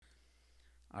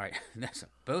right.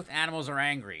 Both animals are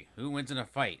angry. Who wins in a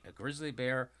fight, a grizzly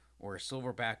bear or a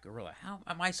silverback gorilla? How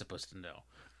am I supposed to know?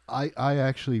 I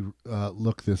actually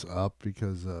looked this up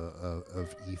because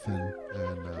of Ethan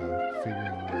and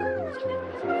figuring where he was going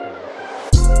with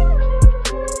it.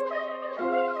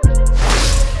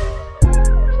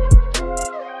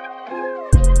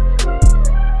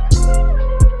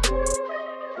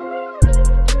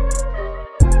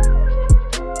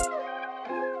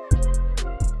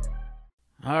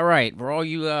 All right, for all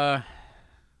you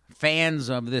fans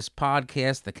of this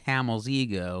podcast, The Camel's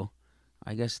Ego,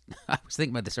 I guess I was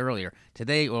thinking about this earlier.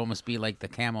 Today will almost be like The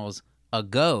Camel's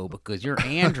Ago because you're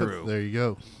Andrew There you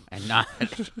go. and not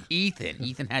Ethan.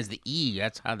 Ethan has the E.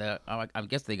 That's how I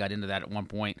guess they got into that at one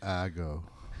point. Ago.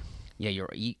 Yeah, you're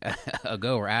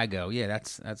Ago or Ago. Yeah,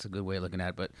 that's a good way of looking at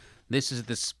it. But this is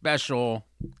the special.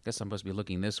 I guess I'm supposed to be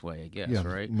looking this way. I guess, Yeah.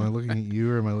 right? Am I looking at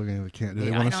you or am I looking at the camera? Do they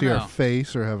Yeah, want I to don't see know. our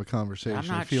face or have a conversation? I'm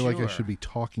not I feel like I sure. should be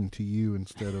talking to you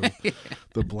instead of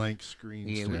the blank screen.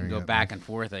 Yeah, we staring can go at back me. and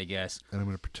forth, I guess. And I'm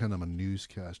going to pretend I'm a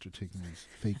newscaster taking these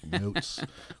fake notes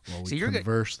while we See, you're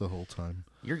converse the whole time.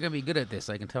 You're gonna be good at this.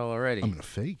 I can tell already. I'm going to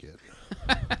fake it.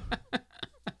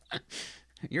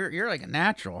 You're like a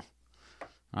natural.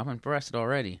 I'm impressed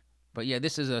already. But yeah,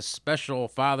 this is a special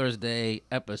Father's Day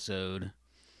episode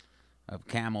of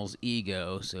Camel's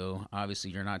Ego. So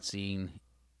obviously you're not seeing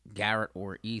Garrett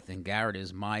or Ethan. Garrett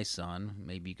is my son.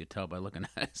 Maybe you could tell by looking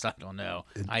at us. I don't know.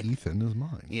 And Ethan is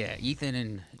mine. Yeah, Ethan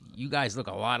and you guys look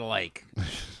a lot alike.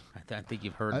 I think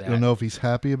you've heard I that. don't know if he's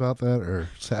happy about that or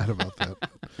sad about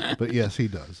that. But yes, he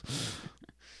does.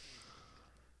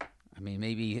 I mean,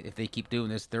 maybe if they keep doing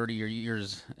this 30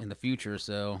 years in the future,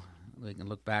 so they can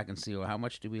look back and see, well, how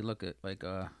much do we look at like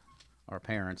our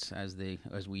parents as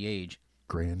we age?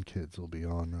 Grandkids will be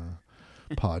on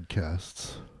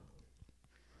podcasts.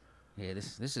 Yeah,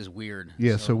 this is weird.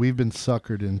 Yeah, so we've been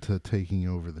suckered into taking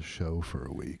over the show for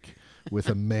a week with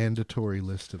a mandatory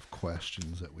list of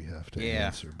questions that we have to Yeah,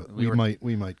 answer. But we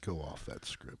we might go off that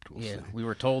script. We'll yeah, see. we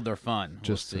were told they're fun.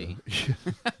 Just we'll see.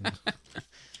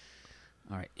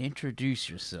 All right, introduce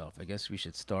yourself. I guess we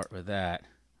should start with that.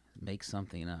 Make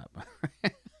something up.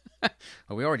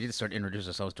 Well, we already did start to introduce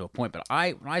ourselves to a point, but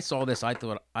when I saw this, I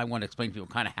thought I want to explain to people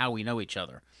kind of how we know each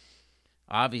other.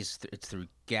 Obviously, it's through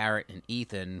Garrett and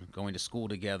Ethan going to school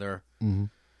together. Mhm.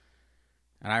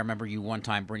 And I remember you one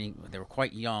time they were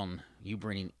quite young, you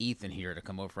bringing Ethan here to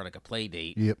come over for like a play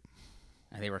date. Yep.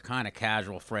 And they were kind of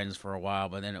casual friends for a while,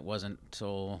 but then it wasn't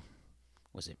until,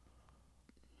 was it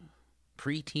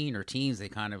preteen or teens, they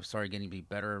kind of started getting to be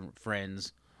better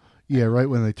friends. Yeah, right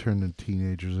when they turned into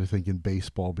teenagers, I think, and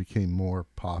baseball became more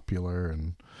popular,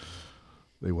 and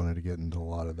they wanted to get into a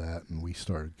lot of that, and we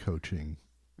started coaching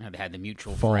And they had the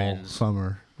mutual fall, friends.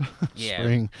 summer, Yeah.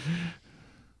 spring.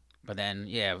 But then,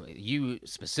 yeah, you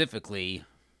specifically,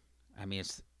 I mean,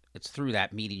 it's through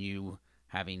that meeting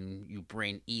having you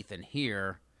bring Ethan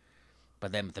here,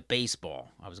 but then with the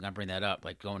baseball, I was going to bring that up,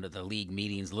 like going to the league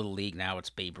meetings, Little League, now it's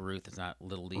Babe Ruth. It's not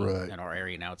Little League Right. in our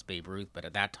area, now it's Babe Ruth. But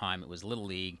at that time, it was Little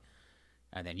League,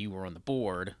 and then you were on the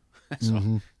board, so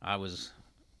Mhm. I was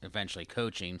eventually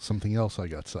coaching. Something else I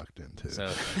got sucked into.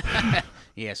 So,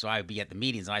 yeah, so I'd be at the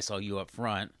meetings, and I saw you up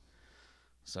front.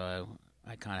 So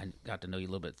I kind of got to know you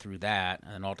a little bit through that.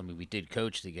 And then ultimately we did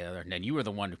coach together. And then you were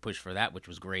the one who pushed for that, which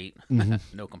was great.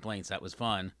 No complaints. That was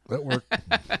fun. That worked.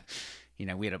 You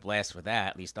know, we had a blast with that.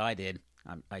 At least I did.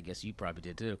 I guess you probably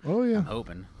did too. Oh, yeah. I'm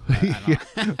hoping.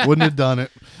 Wouldn't have done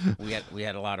it. We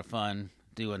had a lot of fun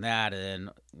doing that. And then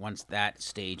once that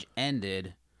stage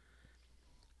ended,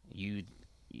 you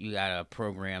got a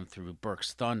program through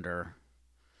Berks Thunder,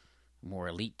 more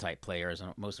elite type players,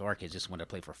 and most of our kids just wanted to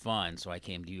play for fun. So I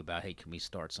came to you about, hey, can we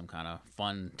start some kind of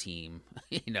fun team,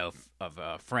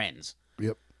 of friends?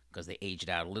 Yep. Because they aged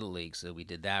out of Little League, so we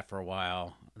did that for a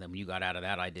while. And then when you got out of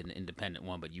that, I did an independent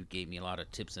one, but you gave me a lot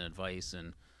of tips and advice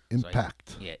and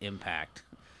Impact. Impact.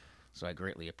 So I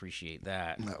greatly appreciate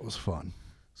that. That was fun.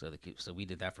 So we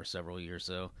did that for several years.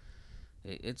 So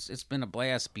it's been a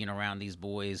blast being around these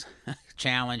boys.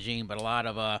 Challenging, but a lot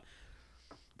of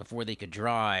before they could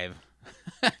drive.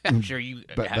 I'm sure you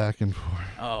Back and forth.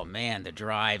 Oh man, the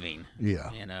driving.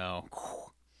 Yeah. You know,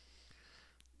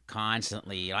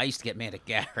 constantly. I used to get mad at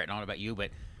Garrett. I don't know about you, but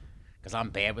because I'm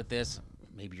bad with this.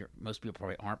 Maybe most people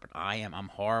probably aren't, but I am. I'm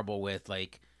horrible with,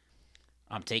 like,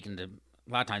 I'm taking a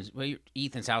lot of times,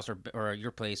 Ethan's house or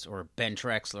your place or Ben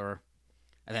Trexler,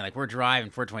 and then, like, we're driving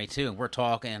 422 and we're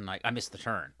talking, and, like, I missed the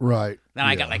turn. Right. Then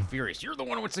I got, like, furious. You're the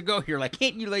one who wants to go here. Like,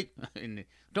 can't you, like, and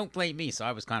don't blame me. So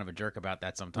I was kind of a jerk about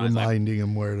that sometimes. Reminding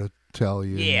him where to tell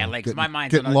you. Yeah, know, like getting, my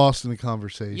mind's getting on lost in the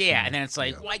conversation. Yeah, and then it's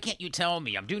like, Yeah. why can't you tell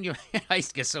me? I'm doing your. I used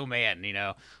to get so mad,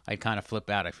 I'd kind of flip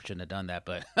out. I shouldn't have done that,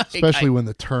 but Especially when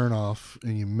the turnoff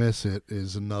and you miss it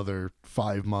is another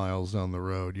 5 miles down the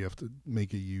road. You have to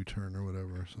make a U-turn or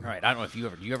whatever. So. Right. I don't know if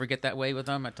do you ever get that way with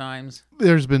them at times?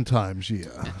 There's been times,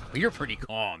 yeah. But you're pretty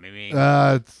calm. I mean,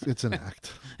 It's an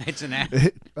act. it's an act.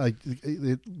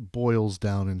 It boils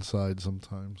down inside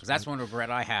sometimes. 'Cause that's one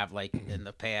regret I have. Like in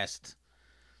the past,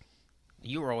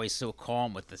 you were always so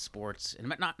calm with the sports,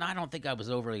 and I don't think I was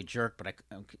overly jerk, but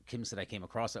Kim said I came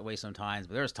across that way sometimes.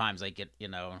 But there's times I get,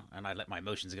 and I let my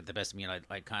emotions get the best of me, and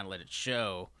I kind of let it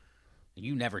show.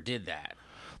 You never did that.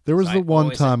 There was So the I one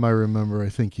always time I remember. I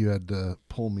think you had to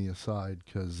pull me aside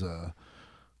because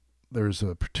there's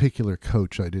a particular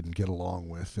coach I didn't get along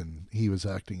with, and he was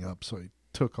acting up. So I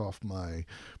took off my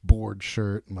board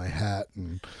shirt and my hat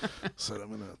and said, "I'm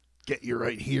gonna get you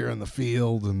right here on the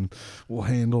field, and we'll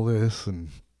handle this." And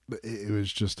it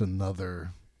was just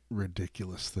another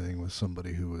ridiculous thing with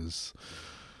somebody who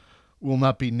will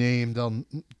not be named. I'll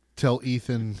tell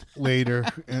Ethan later,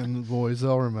 and the boys,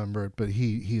 they'll remember it. But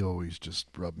he always just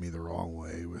rubbed me the wrong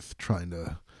way with trying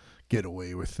to get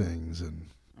away with things, and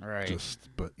Right.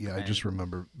 But yeah, I just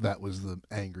remember that was the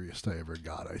angriest I ever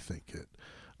got. I think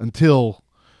until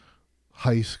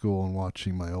high school and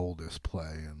watching my oldest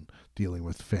play and dealing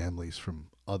with families from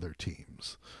other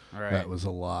teams. Right. That was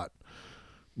a lot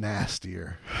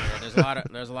nastier. Yeah,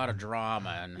 there's a lot of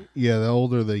drama, and Yeah, the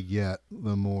older they get,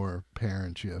 the more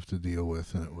parents you have to deal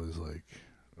with, and it was like,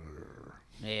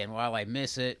 and while I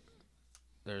miss it,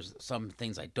 there's some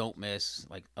things I don't miss,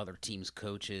 like other teams'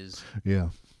 coaches. yeah.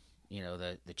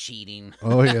 The cheating.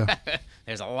 Oh yeah.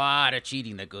 There's a lot of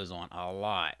cheating that goes on. A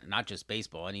lot. Not just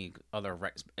baseball. Any other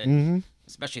rec,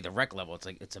 especially the rec level. It's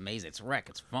like it's amazing. It's rec.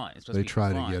 It's fun. It's supposed They to be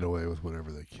try fun. to get away with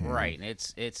whatever they can. Right, and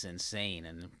it's insane,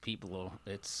 and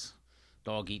it's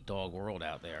dog eat dog world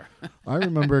out there. I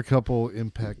remember a couple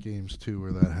impact games too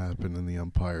where that happened, and the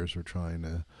umpires were trying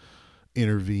to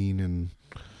intervene and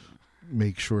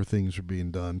make sure things were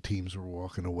being done. Teams were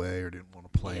walking away or didn't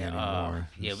want to play anymore.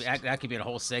 That could be a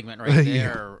whole segment right there.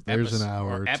 Yeah, or there's an hour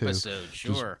or or two. episode,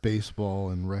 sure. Just baseball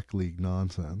and rec league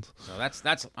nonsense. So that's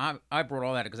I brought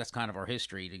all that because that's kind of our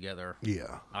history together.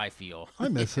 Yeah, I feel. I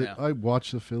miss it. I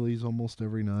watch the Phillies almost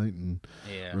every night and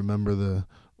remember the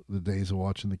days of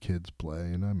watching the kids play,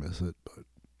 and I miss it. But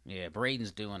yeah,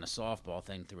 Braden's doing a softball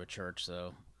thing through a church,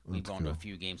 so we've gone to a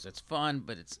few games. It's fun,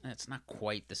 but it's not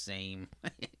quite the same,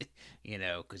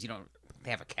 because you don't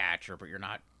have a catcher, but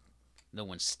no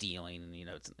one's stealing.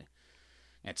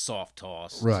 It's soft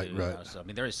toss, right, too, right. So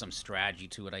there is some strategy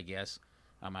to it, I guess.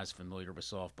 I'm as familiar with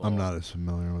softball. I'm not as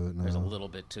familiar with it now. There's a little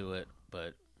bit to it,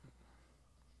 but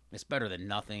it's better than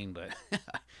nothing. But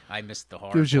I missed the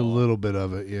hard. Gives you a little bit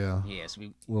of it, yeah. Yes,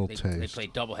 Little taste. They play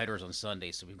double headers on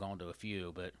Sundays, so we've gone to a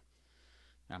few, but.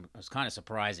 It was kind of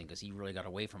surprising because he really got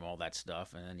away from all that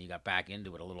stuff, and then he got back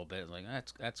into it a little bit. I was like,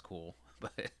 that's cool.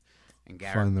 And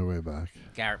Garrett Find their way back.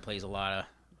 Garrett plays a lot of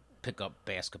pickup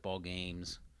basketball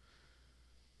games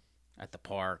at the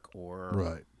park, or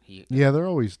right. They're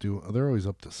always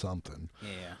up to something.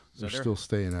 Yeah, so they're still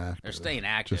staying active. They're staying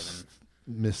active. Just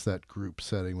miss that group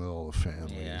setting with all the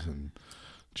families and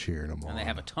cheering them on. And they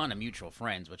have a ton of mutual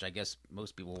friends, which I guess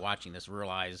most people watching this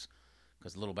realize.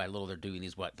 Because little by little, they're doing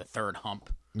these the third hump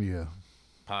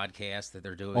podcast that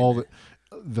they're doing. All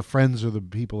the friends are the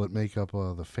people that make up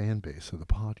the fan base of the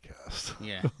podcast.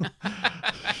 Yeah,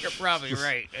 you're probably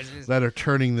right. That are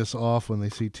turning this off when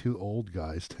they see two old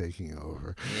guys taking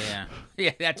over.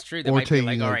 Yeah, that's true. They might be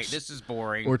like, all right, this is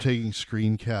boring. Or taking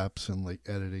screen caps and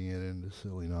editing it into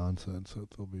silly nonsense that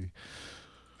they'll be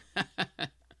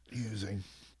using.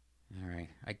 All right.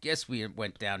 I guess we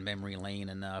went down memory lane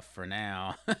enough for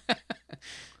now.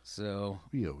 So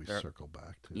we always circle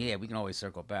back to Yeah, we can always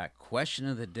circle back. Question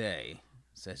of the day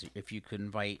says, if you could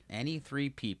invite any 3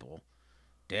 people,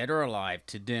 dead or alive,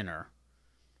 to dinner,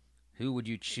 who would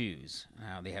you choose?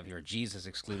 Now they have here Jesus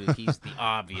excluded. He's the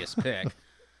obvious pick.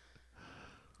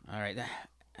 All right.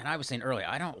 And I was saying earlier,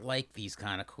 I don't like these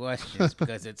kind of questions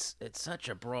because it's such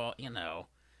a broad,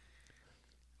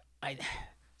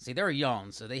 See, they're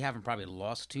young, so they haven't probably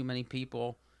lost too many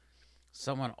people.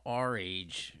 Someone our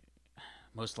age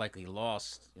most likely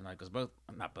lost, because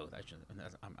not both,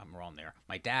 I'm wrong there.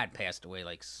 My dad passed away,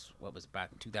 back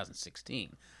in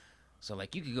 2016. So,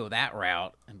 you could go that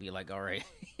route and be like, all right,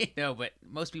 but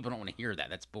most people don't want to hear that.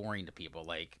 That's boring to people.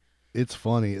 It's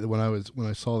funny. When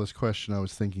I saw this question, I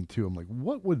was thinking, too, I'm like,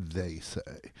 what would they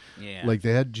say? Yeah.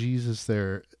 They had Jesus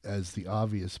there as the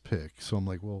obvious pick. So I'm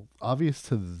like, well, obvious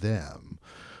to them.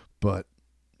 But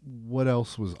what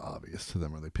else was obvious to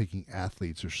them? Are they picking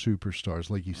athletes or superstars?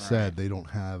 Like you said, they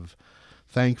don't have,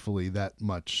 thankfully, that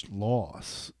much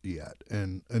loss yet.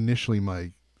 And initially,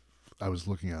 I was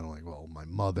looking at it like, well, my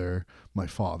mother, my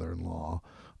father-in-law,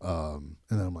 and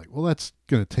then I'm like, well, that's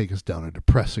going to take us down a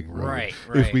depressing road. Right.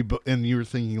 If we and you were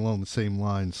thinking along the same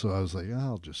lines, so I was like,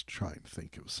 I'll just try and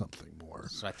think of something more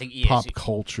So I think pop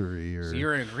culture-y. Or so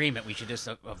you're in agreement. We should just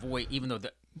avoid, even though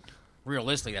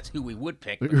realistically that's who we would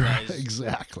pick. Because,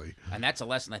 exactly. And that's a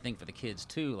lesson I think for the kids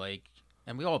too. Like,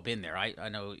 and we all been there. I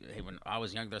know hey, when I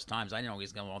was young, there's times I didn't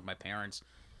always go along with my parents,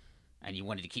 and you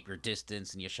wanted to keep your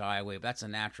distance and you shy away. But that's a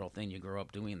natural thing. You grow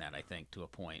up doing that, I think, to a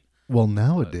point. Well,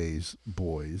 nowadays,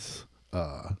 boys,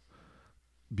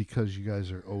 because you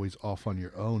guys are always off on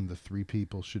your own, the three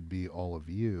people should be all of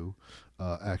you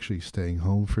actually staying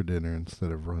home for dinner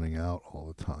instead of running out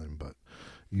all the time. But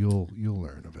you'll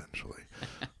learn eventually.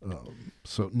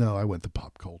 So no, I went the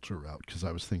pop culture route because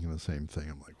I was thinking the same thing.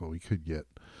 I'm like, well, we could get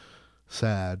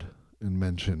sad and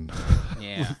mention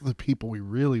the people we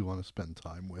really want to spend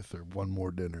time with, or one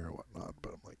more dinner or whatnot.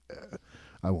 But I'm like,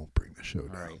 I won't bring the show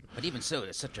down. Right. But even so,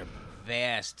 it's such a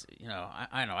vast,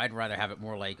 I don't know, I'd rather have it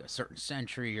more like a certain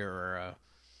century or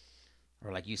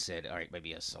like you said, all right,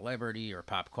 maybe a celebrity or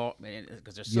pop culture,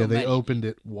 because there's so many. They opened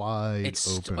it wide.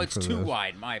 It's too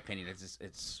wide, in my opinion.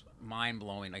 It's mind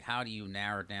blowing. Like, how do you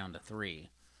narrow it down to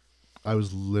 3? I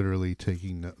was literally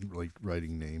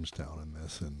writing names down in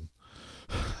this and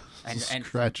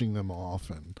scratching them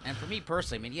off. And for me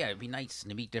personally, I mean, it'd be nice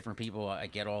to meet different people. I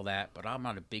get all that, but I'm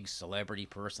not a big celebrity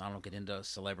person. I don't get into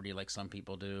celebrity like some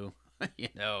people do.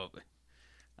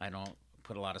 I don't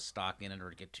put a lot of stock in it or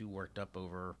get too worked up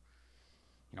over,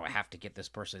 I have to get this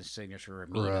person's signature or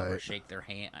meet them or shake their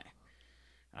hand.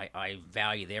 I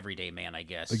value the everyday man, I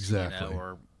guess. Exactly.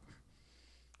 Or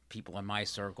people in my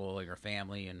circle, or your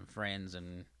family and friends,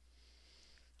 and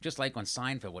just like on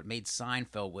Seinfeld, what made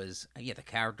Seinfeld was, the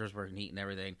characters were neat and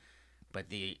everything, but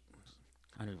I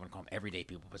don't even want to call them everyday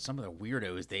people, but some of the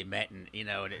weirdos they met, and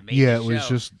and it made it was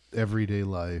just everyday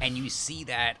life. And you see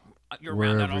that you're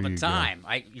around that all the time.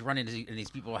 You run into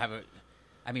these people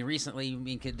recently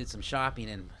me and kid did some shopping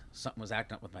and something was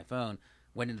acting up with my phone.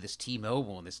 Went into this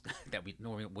T-Mobile and this that we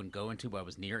normally wouldn't go into, but I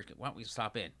was near it. Why don't we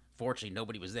stop in? Fortunately,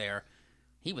 nobody was there.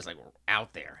 He was like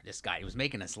out there. This guy, he was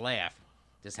making us laugh.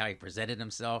 Just how he presented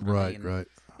himself. Right.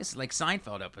 It's like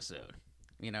Seinfeld episode,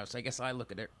 So I guess I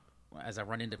look at it as I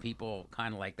run into people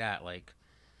kind of like that, like,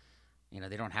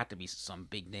 they don't have to be some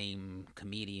big name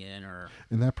comedian or.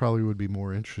 And that probably would be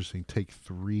more interesting. Take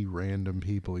 3 random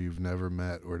people you've never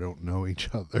met or don't know each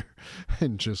other,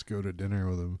 and just go to dinner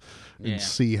with them and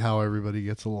see how everybody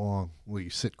gets along. Will you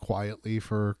sit quietly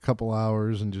for a couple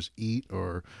hours and just eat,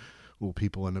 or will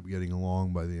people end up getting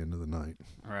along by the end of the night?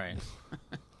 Right.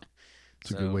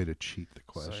 It's a good way to cheat the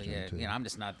question. So, I'm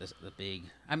just not the big.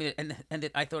 I mean, and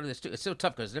I thought of this too. It's so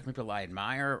tough because different people I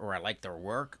admire or I like their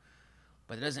work,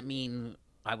 but it doesn't mean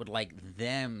I would like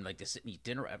them to sit and eat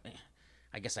dinner.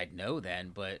 I guess I'd know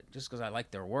then, but just because I like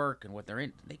their work and what they're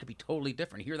in, they could be totally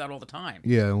different. You hear that all the time.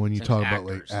 Yeah, and when you talk about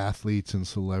like athletes and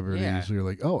celebrities, you're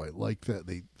like, oh, I like that.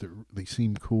 They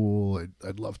seem cool.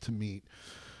 I'd love to meet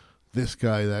this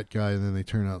guy, that guy, and then they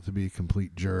turn out to be a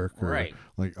complete jerk. Or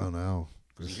like, oh no.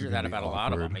 You hear that about a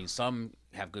lot of them. I mean, some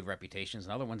have good reputations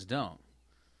and other ones don't.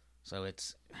 So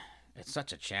it's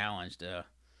such a challenge to.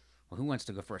 Well, who wants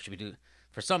to go first? Should we do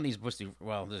for some of these?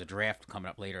 Well, there's a draft coming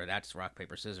up later. That's rock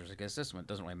paper scissors. I guess this one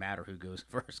doesn't really matter who goes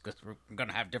first because we're going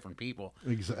to have different people.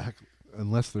 Exactly,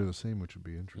 unless they're the same, which would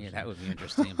be interesting. Yeah, that would be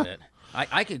interesting. But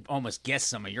I could almost guess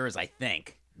some of yours. I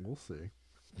think we'll see.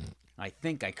 I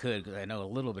think I could because I know a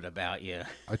little bit about you.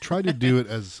 I tried to do it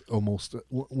as almost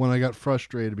when I got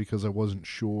frustrated because I wasn't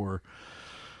sure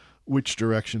which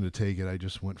direction to take it. I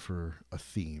just went for a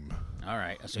theme. All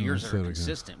right, so yours are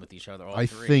consistent with each other. All I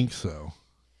three. think so.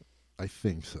 All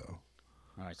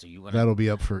right, so that'll be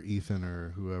up for Ethan or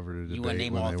whoever to debate. You want to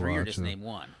name all 3 or just name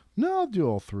one? No, I'll do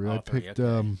all 3. I picked.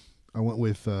 Okay. I went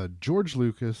with George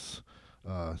Lucas,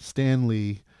 Stan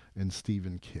Lee, and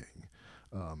Stephen King.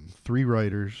 3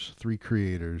 writers, 3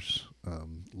 creators.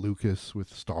 Lucas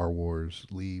with Star Wars,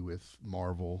 Lee with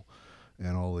Marvel,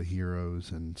 and all the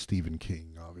heroes, and Stephen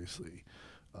King, obviously.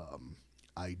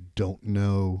 I don't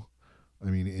know. I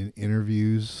mean, in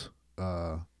interviews,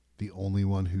 the only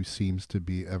one who seems to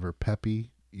be ever peppy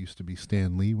used to be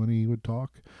Stan Lee when he would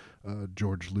talk.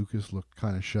 George Lucas looked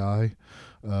kind of shy,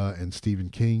 and Stephen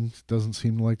King doesn't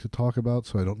seem to like to talk about,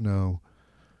 so I don't know.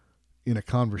 In a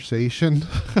conversation,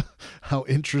 how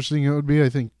interesting it would be. I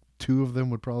think 2 of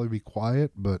them would probably be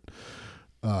quiet, but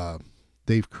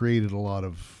they've created a lot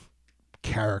of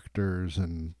characters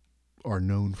and are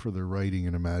known for their writing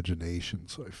and imagination.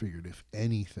 So I figured, if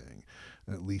anything,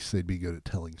 at least they'd be good at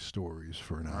telling stories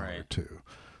for an hour or two.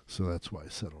 So that's why I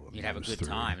settled on You'd have a good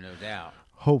time, no doubt.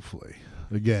 Hopefully.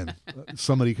 Again,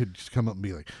 somebody could just come up and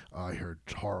be like, I heard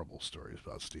horrible stories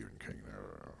about Stephen King.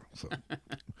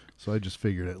 So I just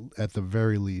figured at the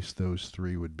very least, those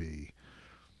three would be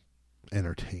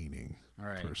entertaining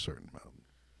for a certain amount.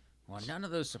 Well, none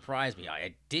of those surprised me.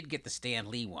 I did get the Stan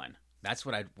Lee one. That's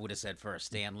what I would have said first,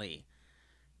 Stan Lee.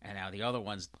 And now the other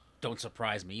ones don't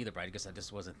surprise me either, but I guess I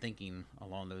just wasn't thinking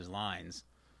along those lines.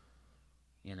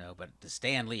 You know, but the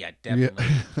Stan Lee, that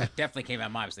definitely came out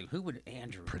of my mind. I was thinking, who would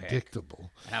Andrew Predictable.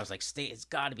 Pick? And I was like, it's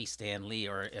got to be Stan Lee,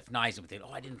 or if not, he would think,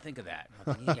 I didn't think of that.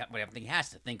 But I think he has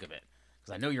to think of it,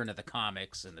 because I know you're into the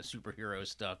comics and the superhero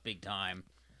stuff big time.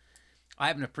 I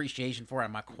have an appreciation for it.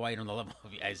 I'm not quite on the level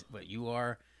of what you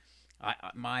are.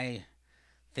 My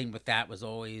thing with that was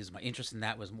always, my interest in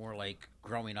that was more like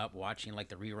growing up watching like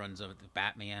the reruns of the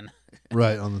Batman.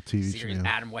 Right, on the TV series. channel.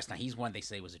 Adam West, now he's one they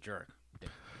say was a jerk.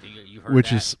 You heard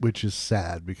that? Which is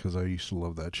sad, because I used to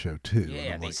love that show too.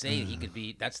 Yeah, they say he could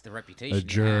be. That's the reputation. A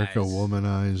jerk, a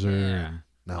womanizer. Yeah.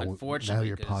 Now Unfortunately,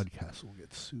 your podcast will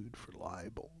get sued for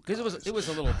libel. Because it was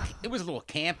a little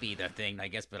campy, that thing, I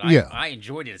guess. But I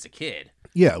enjoyed it as a kid.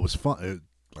 Yeah, it was fun.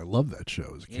 I loved that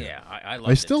show as a kid. Yeah, I loved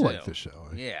it. I still too. like the show.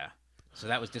 Yeah, so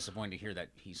that was disappointing to hear that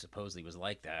he supposedly was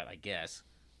like that, I guess.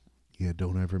 Yeah,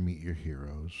 don't ever meet your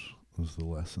heroes was the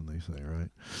lesson, they say, right?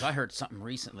 So I heard something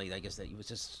recently, I guess, that he was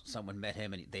just, someone met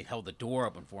him and they held the door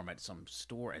open for him at some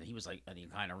store, and he was like, and he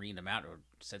kind of reamed him out or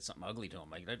said something ugly to him,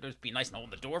 like, it'd just be nice to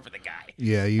hold the door for the guy.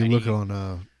 Yeah, you and look on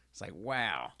it's like,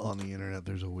 wow, on the internet,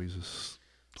 there's always this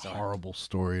horrible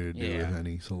story to do with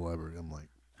any celebrity. I'm like,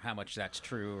 how much that's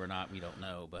true or not, we don't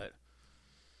know, but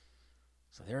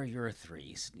so there are your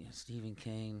three: Stephen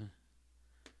King,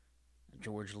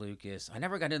 George Lucas. I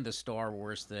never got into the Star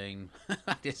Wars thing.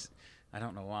 I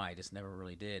don't know why. I just never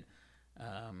really did.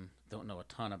 Don't know a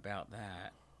ton about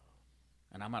that.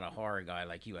 And I'm not a horror guy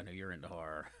like you. I know you're into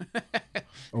horror.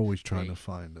 Always trying to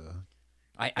find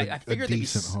I figured a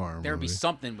decent horror movie. There'd be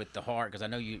something with the horror, because I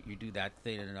know you do that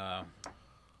thing in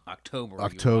October.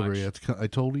 October, yeah. I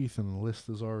told Ethan the list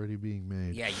is already being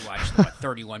made. Yeah, you watched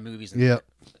 31 movies. Yep.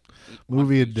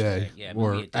 Movie a day. Yeah,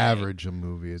 or movie a day. Average a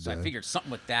movie a day. So I figured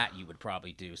something with that you would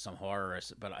probably do, some horror,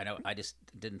 but I just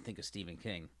didn't think of Stephen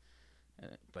King.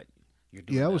 But you're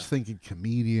doing I was thinking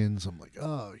comedians. I'm like,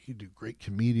 oh, you do great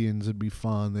comedians. It'd be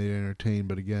fun. They'd entertain.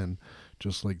 But again,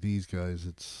 just like these guys,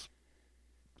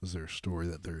 is there a story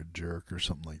that they're a jerk or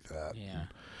something like that? Yeah.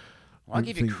 Well, I'll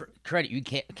give you credit. You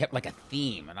kept like a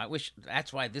theme, and I wish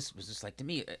that's why this was just like, to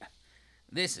me,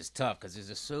 this is tough because there's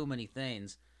just so many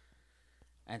things.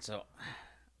 And so,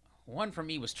 one for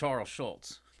me was Charles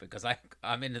Schultz, because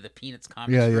I'm into the Peanuts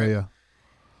comic strip. Yeah.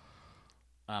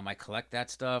 I collect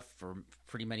that stuff for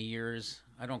pretty many years.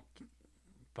 I don't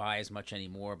buy as much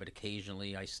anymore, but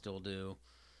occasionally I still do.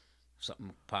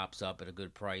 Something pops up at a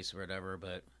good price or whatever,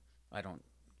 but I don't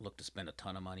look to spend a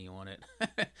ton of money on it.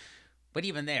 But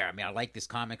even there, I mean, I like this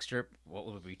comic strip. What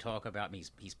would we talk about? I mean,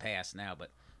 he's passed now, but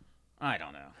I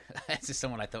don't know. That's just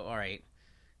someone I thought, all right,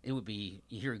 it would be,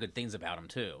 you hear good things about him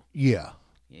too. Yeah.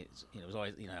 It was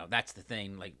always, that's the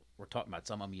thing. Like, we're talking about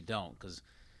some of them you don't, because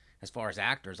as far as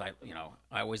actors, I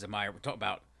always admire. We're talking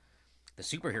about the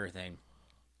superhero thing.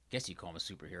 I guess you call him a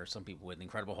superhero. Some people would.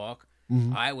 Incredible Hulk.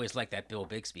 Mm-hmm. I always liked that Bill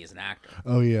Bixby as an actor.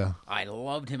 Oh yeah. I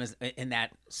loved him in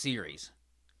that series.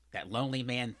 That lonely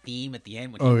man theme at the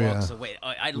end when he walks away.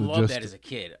 I loved that as a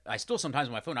kid. I still sometimes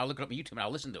on my phone, I'll look it up on YouTube and I'll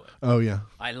listen to it. Oh yeah.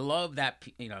 I love that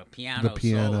piano the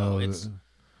piano solo.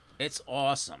 It's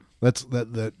awesome. That's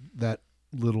that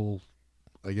little,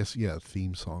 I guess,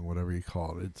 theme song, whatever you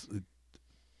call it. It's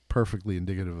perfectly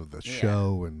indicative of the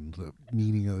show and the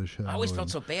meaning of the show. I always felt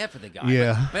so bad for the guy.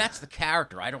 Yeah. But that's the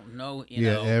character. I don't know,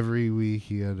 every week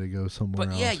he had to go somewhere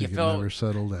else. Yeah, he could never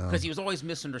settle down. Because he was always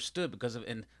misunderstood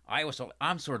and I always thought,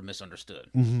 I'm sort of misunderstood.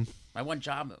 Mm-hmm. My one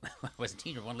job, I was a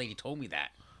teacher, one lady told me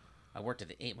that. I worked at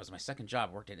the Ames. It was my second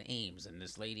job. I worked at Ames, and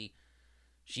this lady,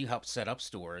 she helped set up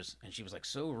stores, and she was like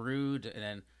so rude,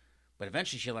 but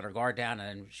eventually she let her guard down,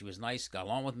 and she was nice, got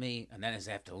along with me, and then as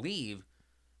I have to leave,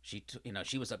 she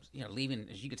was up, leaving.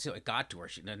 As you could see, it got to her.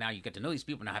 Now you get to know these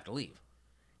people, now I have to leave,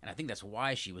 and I think that's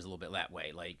why she was a little bit that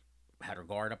way. Like, had her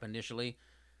guard up initially,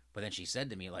 but then she said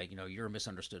to me, like, you're a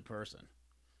misunderstood person.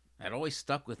 And it always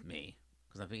stuck with me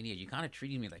because I'm thinking, you kind of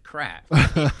treated me like crap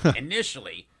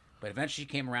initially, but eventually she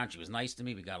came around. She was nice to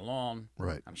me. We got along.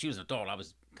 Right. She was an adult. I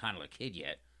was kind of a kid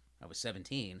yet. I was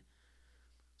 17.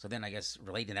 So then I guess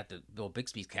relating that to Bill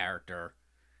Bixby's character,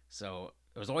 so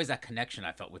it was always that connection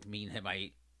I felt with me and him.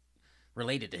 I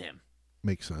related to him.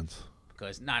 Makes sense.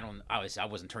 Because not on, obviously, I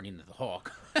wasn't turning into the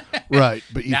Hawk. Right,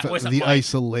 but you That felt wasn't the my-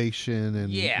 isolation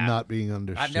and Yeah. not being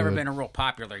understood. I've never been a real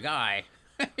popular guy,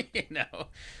 you know.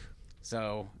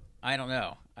 So I don't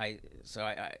know.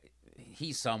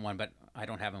 He's someone, but I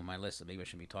don't have him on my list. So maybe I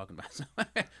shouldn't be talking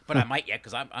about. But I might yet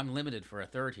because I'm limited for a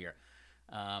third here.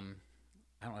 I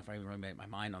don't know if I even really made my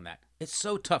mind on that. It's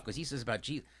so tough because he says about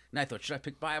Jesus, and I thought, should I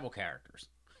pick Bible characters?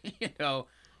 You know,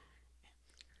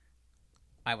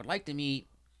 I would like to meet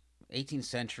 18th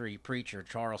century preacher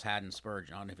Charles Haddon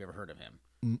Spurgeon. I don't know if you ever heard of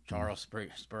him. Charles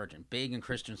Spurgeon, big in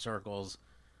Christian circles.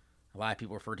 A lot of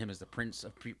people refer to him as the Prince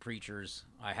of Preachers.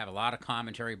 I have a lot of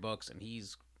commentary books, and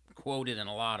he's quoted in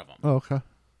a lot of them. Oh, okay.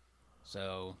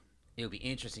 So it would be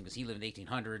interesting because he lived in the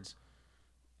 1800s.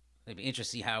 It'd be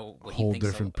interesting to see how what Whole he thinks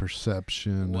different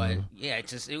perception. yeah,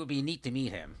 it would be neat to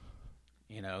meet him,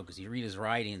 you know, because you read his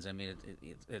writings. I mean,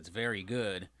 it's very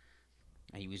good.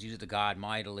 And he was used to God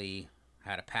mightily,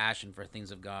 had a passion for things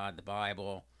of God, the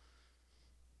Bible.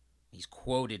 He's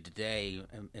quoted today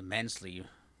immensely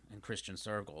in Christian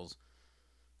circles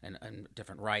and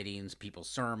different writings, people's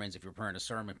sermons. If you're preparing a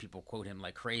sermon, people quote him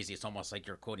like crazy. It's almost like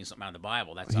you're quoting something out of the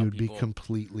Bible. That's He how would people... be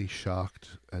completely shocked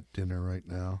at dinner right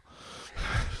now,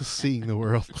 seeing the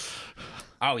world.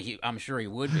 Oh, I'm sure he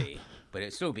would be, but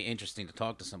it'd still be interesting to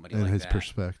talk to somebody and like his that.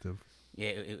 perspective. Yeah,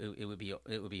 it would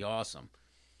be awesome.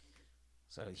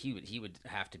 So he would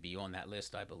have to be on that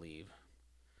list, I believe.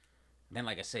 Then,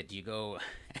 like I said, do you go?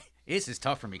 This is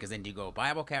tough for me because then do you go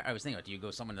Bible? I was thinking, do you go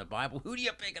someone in the Bible? Who do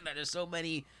you pick? And there's so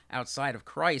many outside of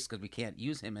Christ because we can't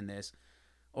use him in this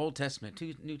Old Testament,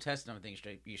 New Testament things.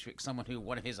 You should pick someone who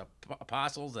one of his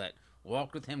apostles that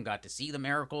walked with him, got to see the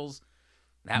miracles.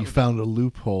 You found a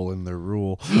loophole in their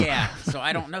rule. Yeah, so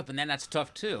I don't know, but then that's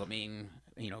tough too. I mean,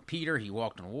 you know, Peter, he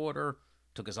walked on water,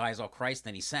 took his eyes off Christ,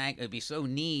 then he sank. It'd be so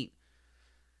neat.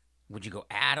 Would you go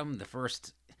Adam, the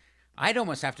first? I'd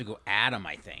almost have to go Adam,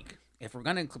 I think. If we're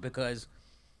going to, because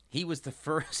he was the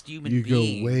first human being.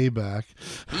 You go way back.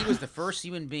 He was the first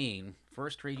human being,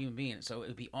 first great human being. So it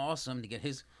would be awesome to get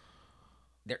his,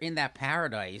 they're in that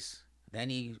paradise, then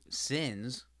he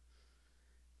sins,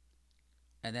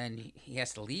 and then he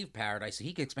has to leave paradise. So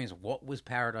he can explain what was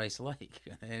paradise like.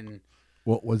 And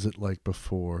what was it like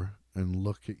before? And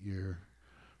look at your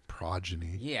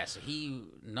progeny. Yeah, so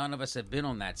none of us have been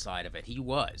on that side of it. He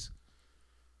was.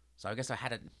 So I guess I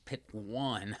had to pick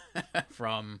one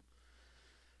from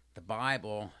the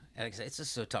Bible. And like I said, it's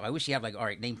just so tough. I wish you had all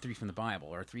right, name 3 from the Bible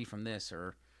or 3 from this,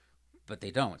 but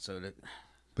they don't. So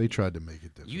they tried to make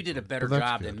it difficult. You did a better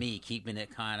job than me keeping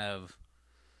it kind of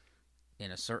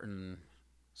in a certain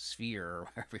sphere or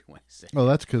whatever you want to say. Oh,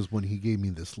 that's because when he gave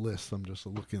me this list, I'm just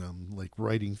looking, I'm like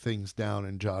writing things down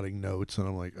and jotting notes, and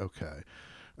I'm like, okay.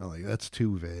 I'm like, that's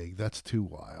too vague. That's too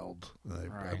wild.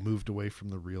 I moved away from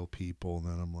the real people, and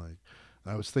then I'm like,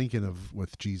 I was thinking of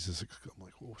with Jesus. I'm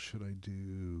like, well, should I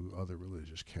do other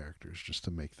religious characters just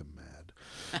to make them mad?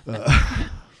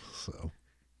 So.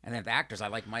 And then the actors,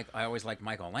 I always liked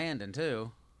Michael Landon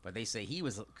too, but they say he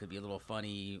could be a little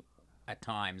funny at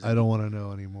times. I don't want to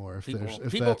know anymore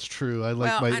if that's true. I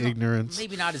like my ignorance.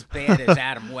 Maybe not as bad as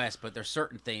Adam West, but there's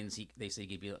certain things they say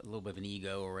give you a little bit of an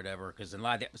ego or whatever. Because in a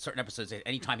lot of certain episodes,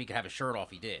 anytime he could have his shirt off,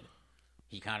 he did.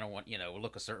 He kind of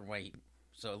look a certain way,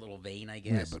 so a little vain, I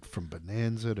guess. Yeah, but from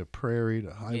Bonanza to Prairie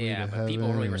to Highway to Heaven,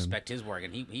 people really respect his work,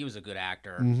 and he was a good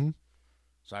actor. Mm-hmm.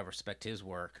 So I respect his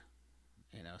work.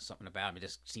 Something about him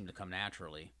just seemed to come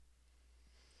naturally.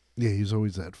 Yeah, he's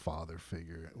always that father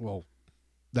figure. Well.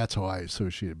 That's how I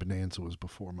associated. Bonanza was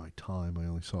before my time. I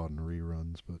only saw it in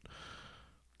reruns, but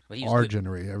our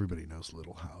generation, everybody knows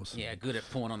Little House. Yeah, good at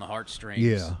pulling on the heartstrings.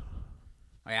 Yeah.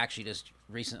 I actually just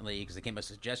recently, because it came a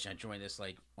suggestion, I joined this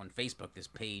on Facebook, this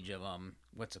page of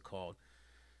what's it called?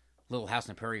 Little House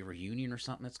on the Prairie Reunion or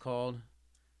something it's called.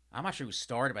 I'm not sure who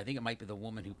started, but I think it might be the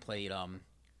woman who played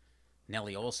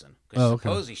Nellie Olson. Because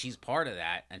supposedly she's part of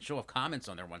that, and she'll have comments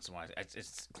on there once in a while.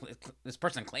 This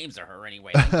person claims they're her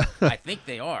anyway. I think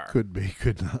they are. Could be,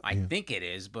 could not. I think it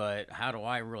is, but how do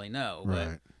I really know? Right.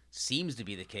 But seems to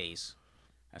be the case.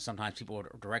 Sometimes people will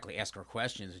directly ask her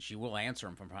questions, and she will answer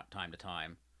them from time to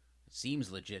time. It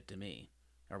seems legit to me.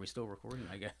 Are we still recording?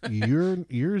 I guess.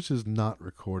 Yours is not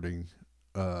recording.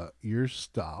 Yours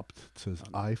stopped. It says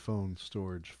iPhone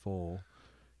storage full.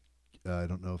 I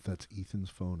don't know if that's Ethan's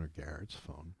phone or Garrett's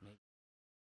phone.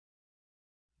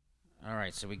 All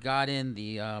right, so we got in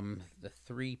the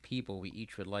 3 people we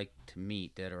each would like to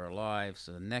meet that are alive.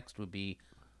 So the next would be,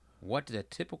 what did a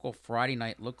typical Friday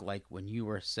night look like when you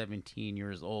were 17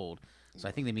 years old? So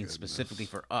I think they mean specifically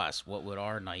for us. What would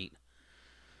our night,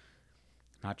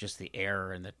 not just the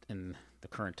air and the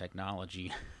current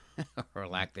technology, or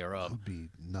lack That thereof. would be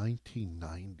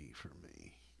 1990 for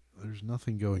me. There's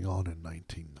nothing going on in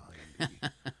 1990.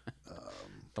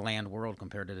 Bland world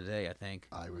compared to today, I think.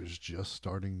 I was just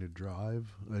starting to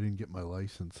drive. I didn't get my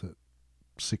license at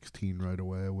 16 right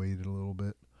away. I waited a little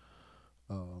bit.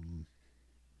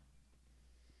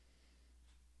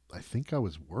 I think I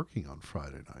was working on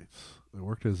Friday nights. I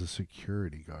worked as a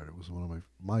security guard. It was one of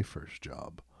my first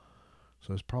job. So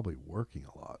I was probably working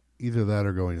a lot. Either that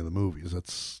or going to the movies.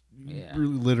 That's Yeah.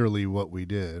 literally what we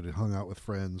did. Hung out with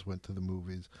friends, went to the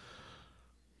movies.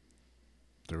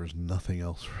 There was nothing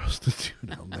else for us to do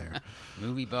down there.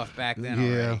 Movie buff back then. Yeah,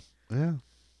 Already. yeah.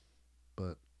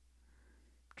 But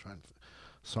trying to.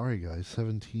 Sorry, guys.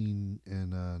 17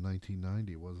 and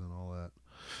 1990 wasn't all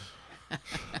that.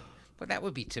 But that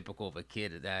would be typical of a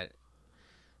kid at that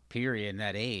period and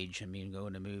that age. I mean,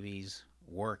 going to movies,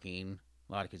 working.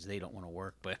 A lot of kids, they don't want to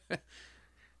work, but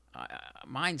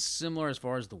mine's similar as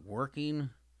far as the working.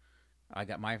 I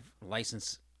got my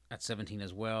license at 17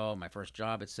 as well. My first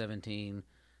job at 17.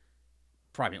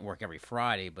 Probably didn't work every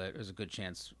Friday, but there's a good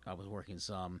chance I was working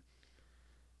some.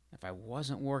 If I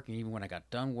wasn't working, even when I got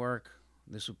done work,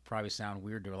 this would probably sound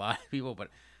weird to a lot of people, but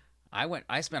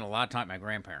I spent a lot of time with my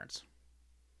grandparents.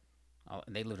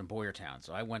 They lived in Boyertown,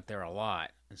 so I went there a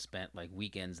lot and spent like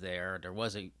weekends there. There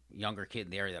was a younger kid in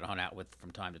the area that I hung out with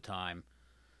from time to time,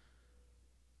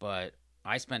 but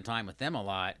I spent time with them a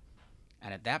lot.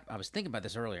 And I was thinking about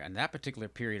this earlier. In that particular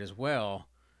period as well,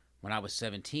 when I was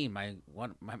 17, my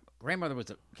grandmother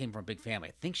came from a big family.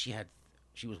 I think she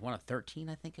was one of 13,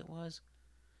 I think it was.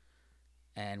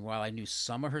 And while I knew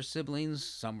some of her siblings,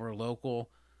 some were local,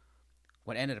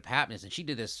 what ended up happening is, and she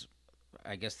did this,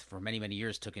 I guess, for many, many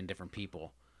years, took in different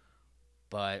people.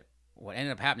 But what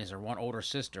ended up happening is her one older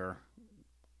sister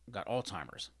got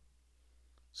Alzheimer's.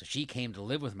 So she came to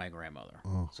live with my grandmother.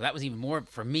 Oh. So that was even more,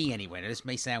 for me anyway. This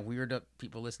may sound weird to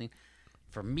people listening.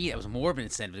 For me, that was more of an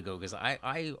incentive to go because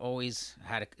I always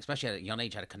had, especially at a young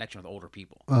age, had a connection with older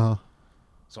people.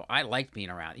 So I liked being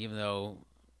around, even though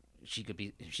she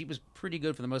was pretty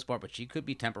good for the most part, but she could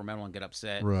be temperamental and get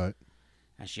upset. Right.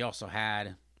 And she also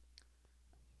had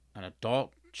an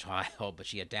adult child, but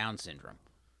she had Down syndrome.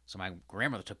 So my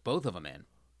grandmother took both of them in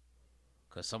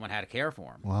because someone had to care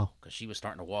for him. Wow. Because she was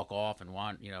starting to walk off and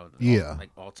want, Yeah.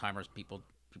 like Alzheimer's people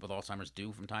with Alzheimer's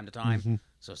do from time to time. Mm-hmm.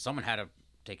 So someone had to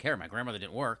take care of her. My grandmother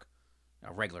didn't work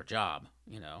a regular job.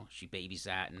 She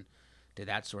babysat and did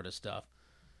that sort of stuff.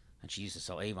 And she used to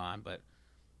sell Avon, but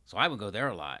so I would go there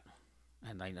a lot.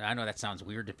 And I know that sounds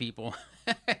weird to people.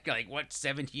 Like, what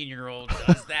 17-year-old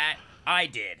does that? I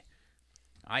did,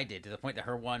 to the point that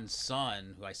her one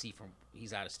son, who I see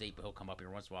he's out of state, but he'll come up here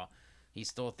once in a while. He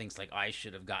still thinks like I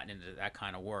should have gotten into that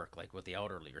kind of work, like with the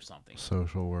elderly or something.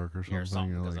 Social work or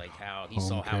something. Because like how he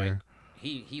saw how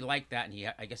he liked that,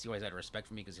 and I guess he always had respect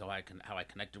for me because how I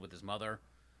connected with his mother,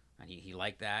 and he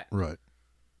liked that. Right.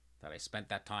 That I spent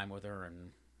that time with her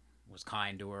and was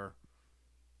kind to her.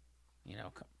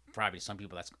 Probably to some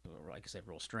people that's, like I said,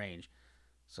 real strange.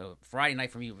 So Friday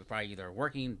night for me was probably either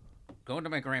working, going to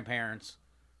my grandparents,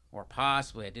 or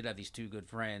possibly I did have these two good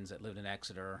friends that lived in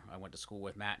Exeter. I went to school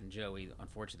with Matt and Joey.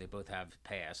 Unfortunately, they both have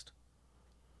passed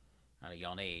at a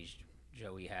young age.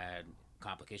 Joey had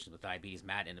complications with diabetes.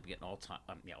 Matt ended up getting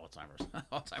Alzheimer's.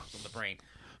 Alzheimer's on the brain.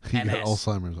 He MS. got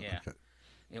Alzheimer's. Yeah. Okay.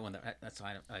 That's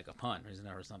like a pun, isn't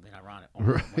there, or something ironic?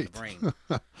 Right. On the brain.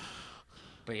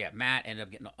 But yeah, Matt ended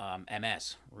up getting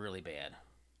MS really bad.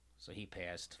 So he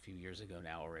passed a few years ago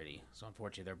now already. So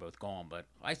unfortunately, they're both gone. But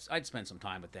I'd spend some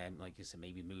time with them. Like you said,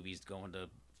 maybe movies, going to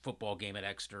football game at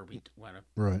Exeter,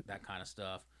 Right. that kind of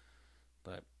stuff.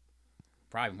 But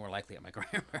probably more likely at my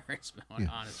grandparents', Yeah.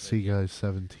 honestly. See, guys,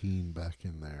 17 back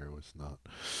in there was not.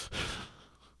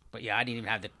 But yeah, I didn't even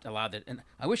have allowed that. And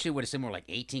I wish they would have said more like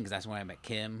 18 because that's when I met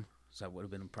Kim. So it would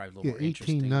have been probably a little more 18,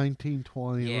 interesting. 19,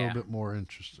 20, a Yeah. little bit more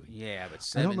interesting. Yeah, but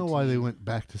 17. I don't know why they went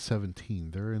back to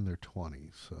 17. They're in their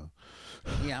 20s, so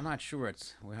Yeah, I'm not sure.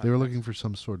 they were looking for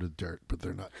some sort of dirt, but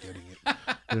they're not getting it.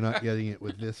 They're not getting it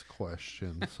with this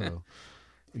question, so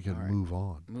we can move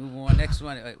on. Move on. Next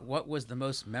one. What was the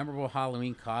most memorable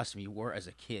Halloween costume you wore as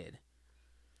a kid?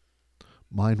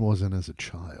 Mine wasn't as a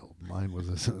child. Mine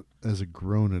was as a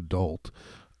grown adult.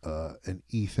 And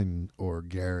Ethan or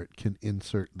Garrett can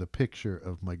insert the picture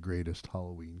of my greatest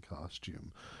Halloween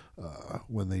costume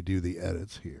when they do the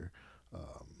edits here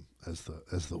as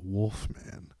the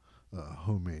Wolfman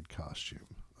homemade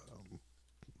costume.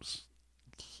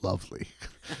 Lovely.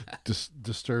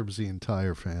 Disturbs the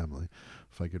entire family.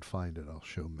 If I could find it, I'll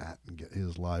show Matt and get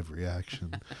his live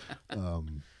reaction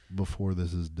before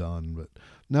this is done. But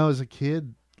no, as a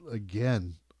kid,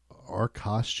 again, our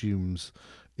costumes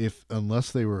if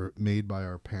unless they were made by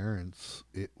our parents,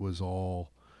 it was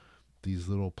all these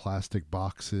little plastic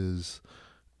boxes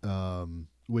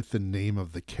with the name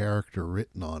of the character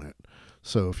written on it.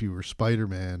 So if you were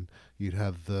Spider-Man, you'd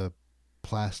have the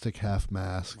plastic half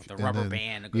mask, With the rubber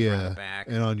band that goes around the back.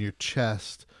 and on your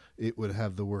chest it would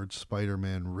have the word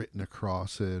Spider-Man written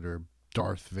across it, or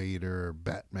Darth Vader, or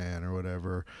Batman, or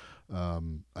whatever.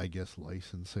 I guess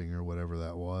licensing or whatever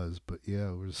that was, but yeah,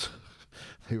 it was.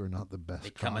 They were not the best. They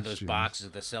come in those costumes. boxes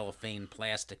with the cellophane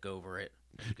plastic over it.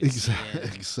 You could see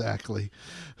it. Exactly.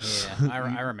 Yeah,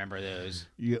 I remember those.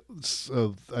 Yeah,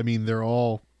 so I mean, they're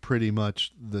all pretty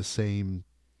much the same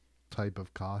type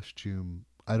of costume.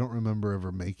 I don't remember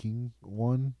ever making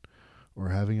one or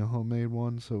having a homemade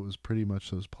one, so it was pretty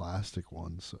much those plastic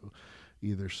ones. So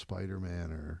either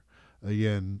Spider-Man or,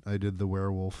 again, I did the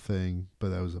werewolf thing, but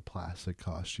that was a plastic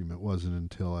costume. It wasn't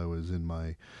until I was in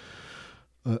my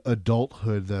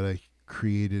adulthood that I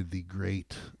created the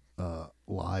great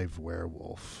live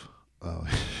werewolf. Can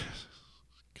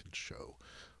show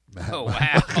Matt. Oh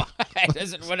wow, that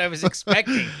isn't what I was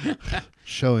expecting.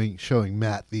 showing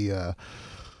Matt the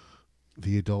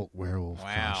adult werewolf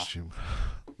Wow. costume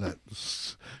that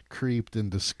creeped and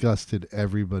disgusted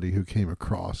everybody who came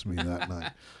across me that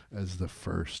night as the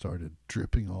fur started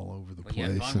dripping all over the But place.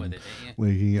 you had fun and with it,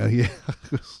 didn't you? yeah,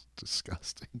 it was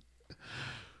disgusting.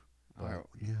 Or-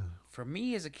 Yeah. For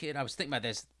me as a kid, I was thinking about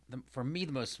this. For me,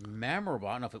 the most memorable,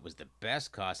 I don't know if it was the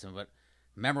best costume, but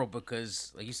memorable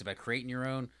because, like you said, by creating your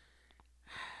own,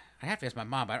 I have to ask my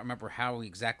mom. I don't remember how we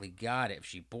exactly got it. If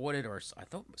she bought it or I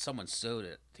thought someone sewed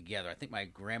it together. I think my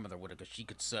grandmother would have because she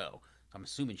could sew. I'm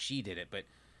assuming she did it, but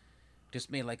just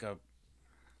made like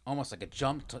almost like a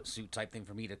jumpsuit type thing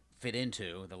for me to fit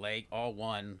into. The leg, all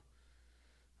one,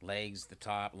 legs, the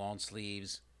top, long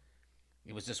sleeves.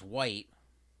 It was just white.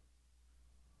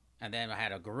 And then I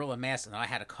had a gorilla mask, and I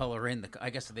had to color in the. I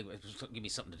guess they would give me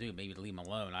something to do, maybe to leave them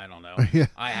alone. I don't know. Yeah.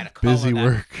 I had to color Busy that.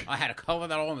 work. I had to color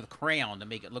that all with crayon to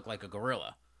make it look like a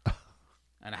gorilla.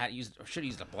 And I had used, or should have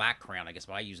used a black crayon, I guess,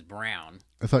 but I used brown.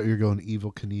 I thought you were going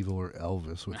Evil Knievel or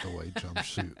Elvis with the white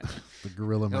jumpsuit. The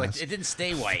gorilla No, mask it didn't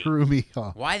stay white. threw me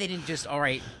off. Why they didn't just? All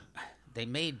right, they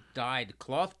made dyed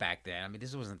cloth back then. I mean,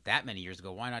 this wasn't that many years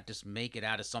ago. Why not just make it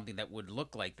out of something that would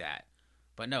look like that?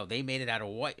 But no, they made it out of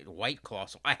white cloth,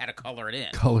 so I had to color it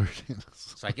in. Colored in.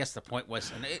 So I guess the point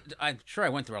was, and I'm sure I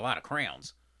went through a lot of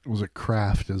crayons. It was a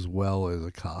craft as well as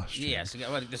a costume. Yeah, so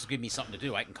well, this will give me something to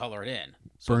do. I can color it in.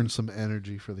 Burn some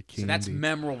energy for the candy. So that's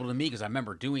memorable to me because I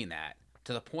remember doing that.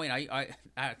 To the point, I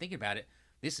thinking about it,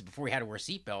 this is before we had to wear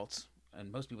seatbelts,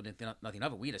 and most people didn't think nothing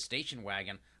of it. We had a station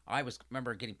wagon. I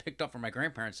remember getting picked up from my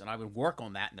grandparents, and I would work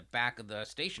on that in the back of the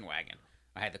station wagon.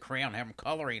 I had the crayon, have them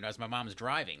coloring as my mom's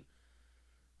driving.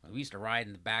 We used to ride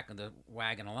in the back of the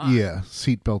wagon a lot. Yeah,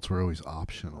 seatbelts were always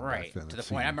optional. Right. Back then, To it the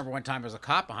point, I seemed. remember one time there was a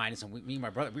cop behind us, and me and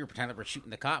my brother, we were pretending that we were shooting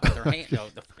the cop with our hand.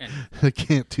 And I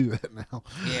can't do that now.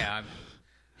 yeah,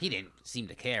 he didn't seem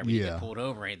to care. We didn't Yeah. get pulled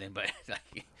over or anything. But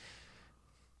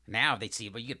now they'd see,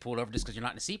 but you get pulled over just because you're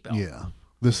not in a seatbelt. Yeah.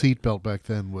 The seatbelt back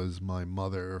then was my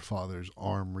mother or father's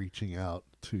arm reaching out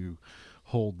to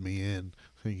hold me in,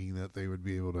 thinking that they would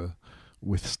be able to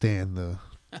withstand the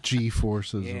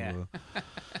G-forces Yeah. of a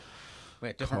We're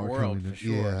a different car world coming for in.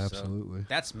 sure. Yeah, so absolutely.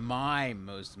 that's my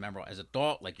most memorable as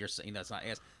adult. Like you're saying, that's not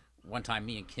as one time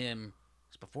me and Kim, it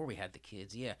was before we had the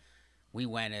kids. Yeah, we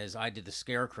went as I did the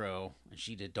Scarecrow and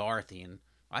she did Dorothy, and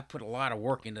I put a lot of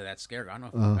work into that Scarecrow. I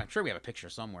don't know. I'm sure we have a picture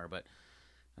somewhere, but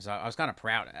so I was kind of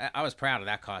proud. I was proud of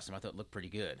that costume. I thought it looked pretty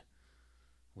good.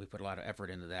 We put a lot of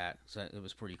effort into that, so it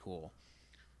was pretty cool.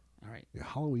 All right. Yeah,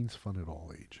 Halloween's fun at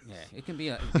all ages. Yeah, it can be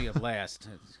a blast.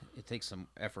 It takes some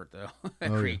effort though,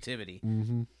 and yeah. creativity.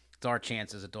 Mm-hmm. It's our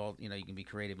chance as adult. You know, you can be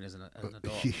creative as an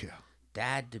adult. Yeah.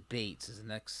 Dad debates is the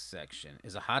next section.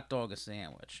 Is a hot dog a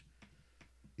sandwich?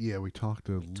 Yeah, we talked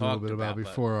a little talked bit about about,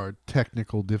 before our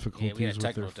technical Yeah, difficulties we had a with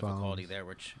technical their difficulty phones. there,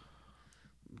 which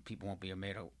people won't be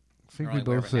made of. I think we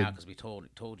both now said, because we told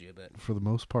you, but for the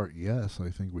most part, yes. I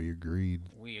think we agreed.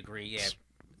 we agree. Yeah,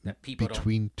 that people don't.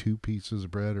 Between two pieces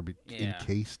of bread or Yeah.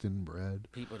 encased in bread.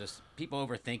 People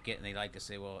overthink it and they like to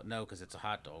say, well, no, because it's a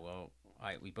hot dog. Well,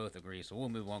 we both agree, so we'll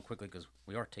move on quickly because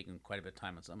we are taking quite a bit of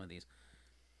time on some of these.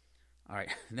 All right,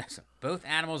 both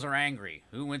animals are angry.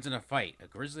 Who wins in a fight, a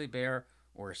grizzly bear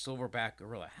or a silverback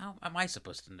gorilla? How am I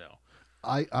supposed to know?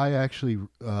 I actually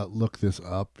looked this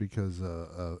up because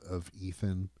of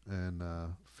Ethan and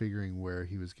figuring where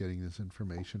he was getting this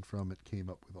information from. It came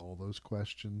up with all those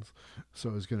questions. So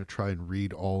I was going to try and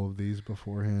read all of these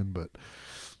beforehand, but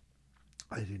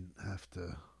I didn't have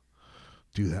to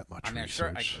do that much I mean,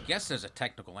 research. sure. I guess there's a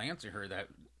technical answer here that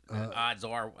Odds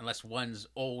are, unless one's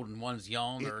old and one's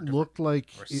young, It or looked like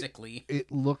or sickly.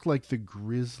 it looked like the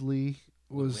Grizzly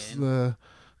was Win. the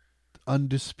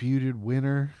undisputed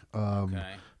winner.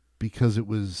 Okay. Because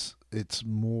it's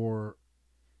more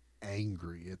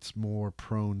angry. It's more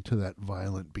prone to that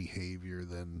violent behavior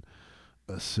than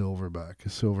a silverback. A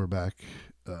silverback,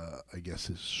 I guess,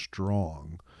 is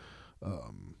strong,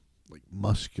 like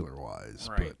muscular wise,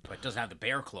 Right. But it doesn't have the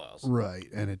bear claws. right,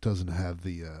 and it doesn't have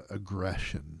the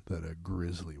aggression that a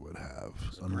grizzly would have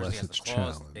So grizzly unless has it's the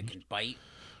claws. challenged. It can bite.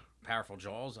 Powerful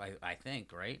jaws, I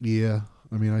think, right? Yeah,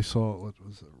 I mean, I saw what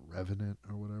was it, Revenant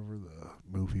or whatever, the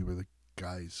movie where the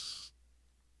guy's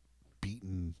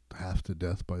beaten half to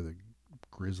death by the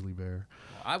grizzly bear.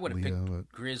 Well, I would have Leo, picked but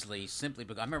grizzly simply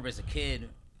because I remember as a kid.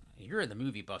 You're in the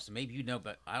movie buff, so maybe you know,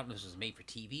 but I don't know if this was a made for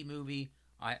TV movie.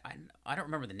 I don't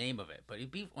remember the name of it, but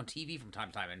it'd be on TV from time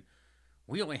to time, and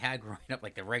we only had growing up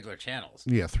like the regular channels,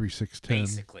 yeah, 3610.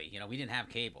 basically. We didn't have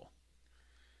cable,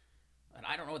 and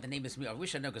I don't know what the name of this movie. I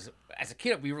wish I know because as a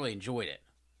kid we really enjoyed it.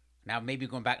 Now maybe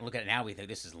going back and look at it now, we think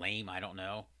this is lame. I don't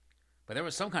know, but there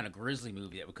was some kind of grizzly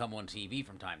movie that would come on TV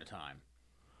from time to time,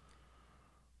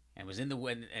 and was in the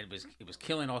wind, and it was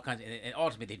killing all kinds. And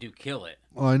ultimately, they do kill it.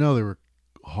 Well, I know there were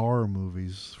horror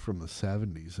movies from the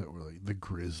 70s that were like the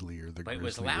Grizzly or the But Grizzly it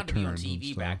was allowed to be on Returns and TV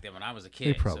stuff. back then when I was a kid.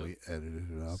 They probably edited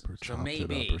it up or so chopped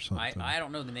maybe it up or something. I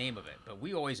don't know the name of it, but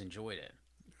we always enjoyed it,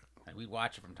 and we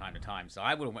watch it from time to time. So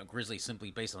I would have went Grizzly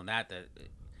simply based on that. That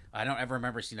I don't ever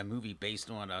remember seeing a movie based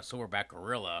on a silverback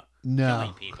gorilla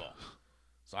killing people.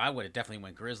 So I would have definitely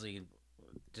went Grizzly,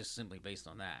 just simply based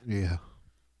on that. Yeah.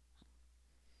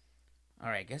 All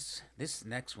right, I guess this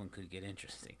next one could get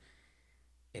interesting.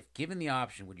 If given the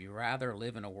option, would you rather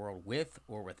live in a world with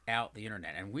or without the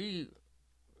internet? And we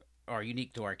are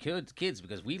unique to our kids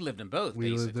because we lived in both.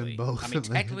 We lived basically. in both. I mean,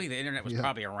 technically, the internet was Yeah.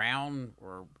 probably around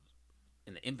or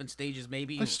in the infant stages,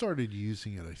 maybe. I started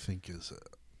using it, I think, as a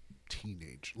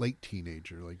late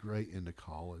teenager, like right into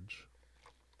college.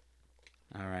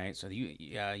 All right, so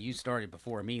you started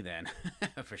before me then,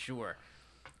 for sure.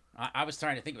 I was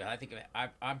trying to think about it.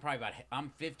 I'm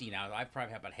 50 now. I've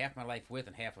probably had about half my life with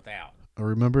and half without. I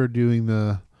remember doing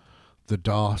the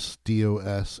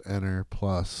DOS enter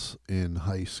plus in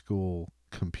high school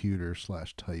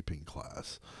computer/typing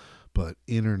class, but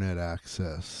internet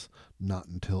access not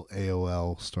until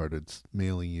AOL started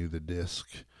mailing you the disc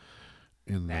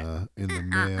in the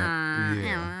mail.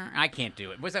 Yeah, I can't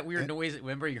do it. What's that weird noise?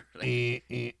 Remember, you're like,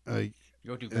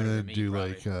 you'll do better and than then me. do probably.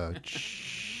 like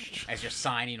As you're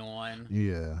signing on,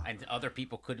 yeah, and other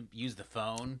people couldn't use the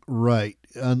phone. right.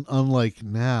 Unlike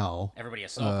now, Everybody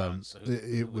has cell phones, so who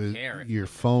it would was care? your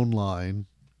phone line,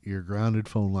 your grounded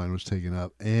phone line was taken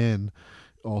up, and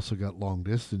also got long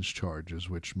distance charges,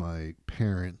 which my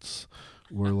parents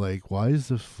were like, "Why is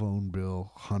the phone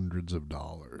bill hundreds of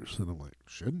dollars?" And I'm like,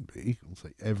 "Shouldn't be." It's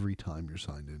like every time you're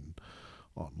signed in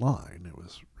online, it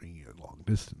was ringing a long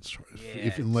distance charge.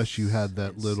 Yeah, Unless you had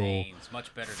that it's little insane. It's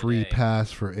much better free today.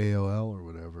 pass for AOL or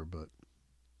whatever, but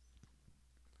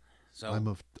So I'm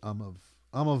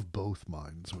of both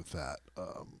minds with that.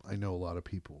 I know a lot of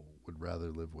people would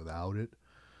rather live without it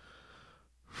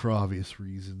for obvious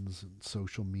reasons, and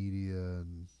social media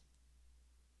and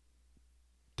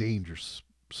dangerous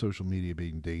social media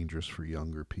being dangerous for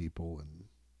younger people, and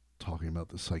talking about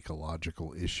the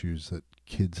psychological issues that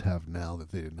kids have now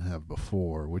that they didn't have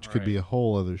before, which could be Right. a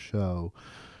whole other show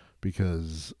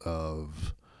because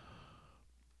of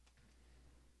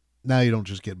now you don't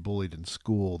just get bullied in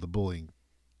school, the bullying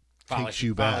takes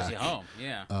you follows back. you home.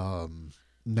 Yeah.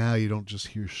 Now you don't just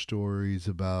hear stories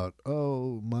about,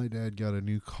 oh, my dad got a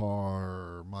new car,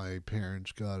 or my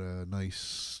parents got a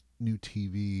nice new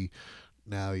TV.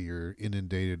 Now you're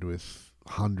inundated with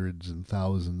hundreds and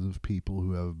thousands of people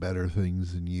who have better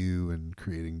things than you and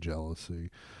creating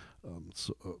jealousy.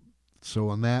 So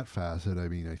on that facet, I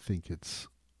mean, I think it's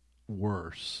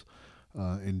worse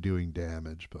in doing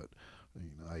damage. But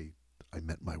I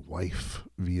met my wife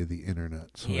via the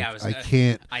internet, so Yeah, I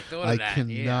can't. I thought of I that. Yeah, I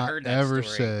cannot heard that ever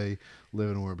story. say live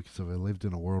in a world, because if I lived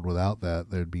in a world without that,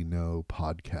 there'd be no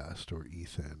podcast or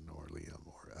Ethan or Liam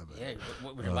or Evan. Yeah,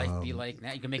 what would your life be like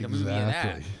now? You can make a movie of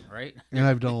that, Exactly. right? And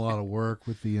I've done a lot of work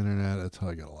with the internet. That's how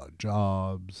I got a lot of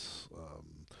jobs.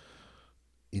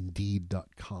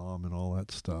 Indeed.com and all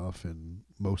that stuff. And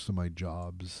most of my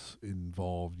jobs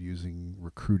involved using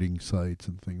recruiting sites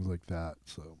and things like that.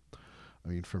 So, I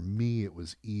mean, for me, it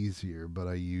was easier, but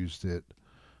I used it,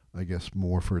 I guess,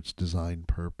 more for its design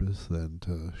purpose than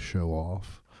to show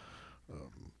off.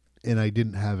 And I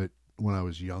didn't have it when I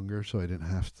was younger, so I didn't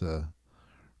have to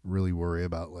really worry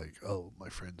about, like, oh, my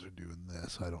friends are doing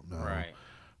this. I don't know. Right.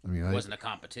 I mean, It wasn't a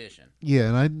competition. yeah,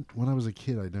 and I when I was a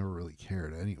kid, I never really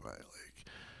cared anyway. Like,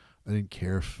 I didn't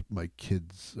care if my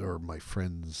kids or my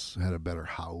friends had a better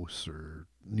house or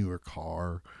newer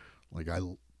car. Like,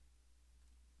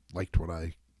 liked what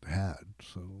I had,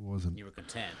 so it wasn't. You were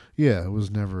content. Yeah, it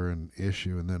was never an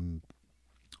issue. And then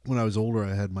when I was older,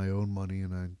 I had my own money,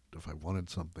 and if I wanted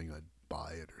something, I'd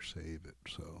buy it or save it.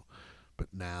 So, but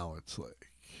now it's like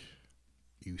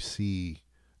you see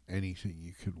anything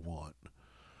you could want,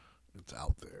 it's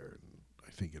out there, and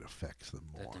I think it affects them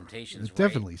The more. temptation's It right.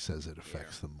 definitely says it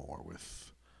affects them more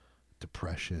with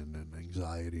depression and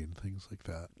anxiety and things like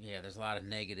that. Yeah, there's a lot of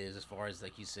negatives as far as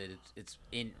like you said. It's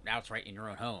in now it's right in your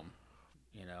own home,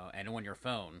 and on your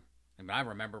phone. I mean, I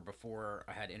remember before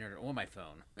I had internet on my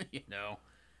phone,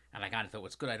 and I kind of thought,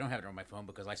 "What's good? I don't have it on my phone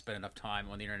because I spend enough time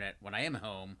on the internet when I am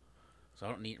home, so I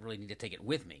don't really need to take it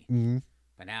with me." Mm-hmm.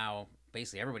 But now,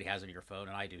 basically, everybody has it on your phone,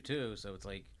 and I do too. So it's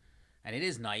like, and it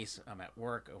is nice. I'm at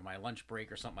work or my lunch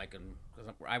break or something.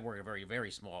 Because I work at a very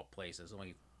very small place. There's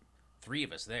only three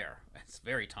of us there. It's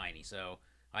very tiny. So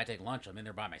I take lunch. I'm in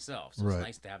there by myself. So Right. it's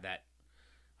nice to have that.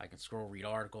 I can scroll, read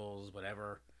articles,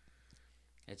 whatever.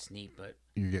 It's neat, but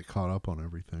You get caught up on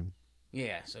everything.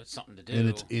 yeah. So it's something to do. And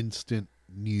it's instant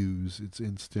news. It's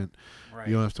instant. right.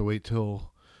 You don't have to wait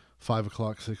till 5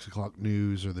 o'clock, 6 o'clock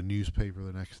news or the newspaper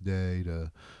the next day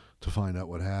to find out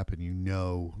what happened.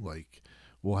 Like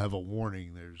we'll have a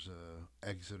warning. There's a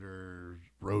Exeter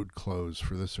road closed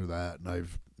for this or that, and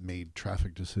I've made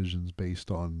traffic decisions based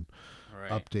on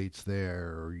right. updates there.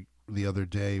 Or the other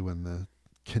day when the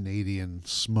Canadian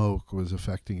smoke was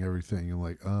affecting everything, I'm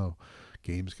like, oh,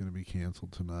 game's going to be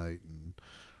canceled tonight, and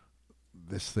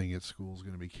this thing at school is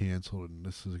going to be canceled, and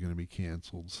this is going to be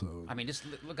canceled. So I mean, just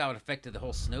look how it affected the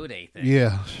whole snow day thing.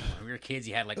 yeah, When we were kids,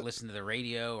 you had like listen to the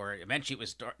radio, or eventually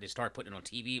they started putting it on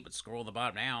TV, but scroll the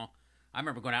bottom. Now, I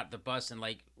remember going out to the bus and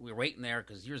like we were waiting there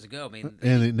because years ago, I mean,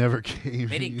 and it never came.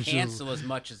 they didn't So- cancel as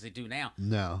much as they do now.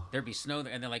 No. There'd be snow,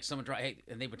 and then like someone try, hey,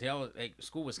 and they would tell, hey,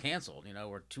 school was canceled,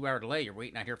 or 2 hour delay. You're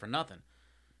waiting out here for nothing,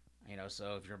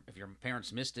 So if your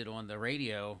parents missed it on the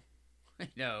radio, it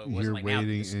wasn't You're like now.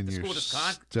 waiting The and you're school just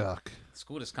stuck.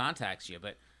 school just contacts you.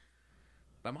 But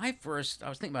I was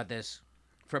thinking about this.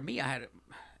 For me,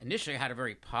 initially I had a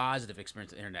very positive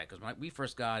experience with the internet because when we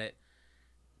first got it,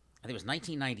 I think it was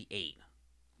 1998.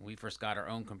 When we first got our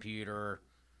own computer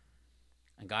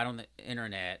and got on the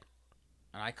internet,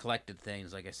 and I collected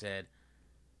things, like I said,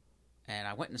 and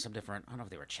I went into some different, I don't know if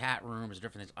they were chat rooms or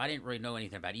different things. I didn't really know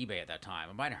anything about eBay at that time.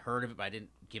 I might have heard of it, but I didn't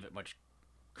give it much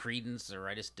credence, or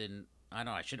I just didn't. I don't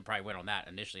know. I should have probably went on that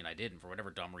initially, and I didn't for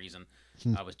whatever dumb reason.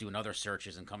 I was doing other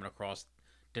searches and coming across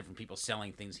different people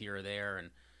selling things here or there, and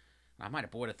I might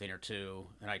have bought a thing or two.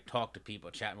 And I talked to people,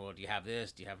 chatting. Well, do you have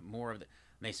this? Do you have more of it?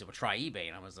 And they said, well, try eBay.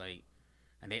 And I was like,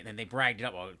 and they bragged it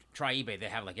up. Well, try eBay. They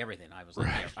have like everything. I was like,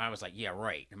 Right. yeah. I was like, yeah,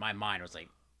 right. In my mind, I was like,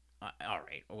 all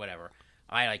right, or whatever.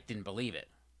 I like didn't believe it.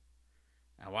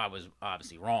 Now I was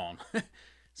obviously wrong.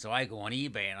 So I go on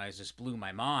eBay and I just blew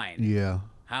my mind Yeah.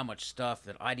 how much stuff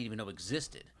that I didn't even know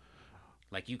existed.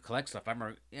 Like you collect stuff. I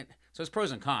remember. So it's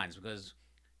pros and cons because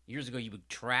years ago you would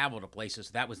travel to places.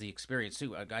 So that was the experience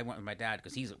too. I went with my dad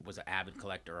because he was an avid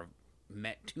collector of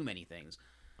too many things.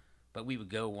 But we would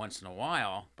go once in a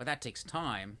while. But that takes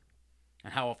time.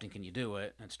 And how often can you do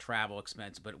it? It's travel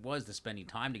expense. But it was the spending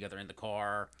time together in the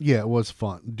car. Yeah, it was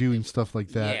fun doing stuff like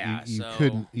that. Yeah, you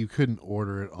so- couldn't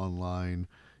order it online.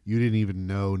 You didn't even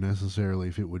know necessarily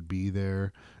if it would be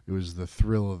there. It was the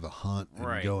thrill of the hunt and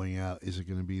Right. going out. Is it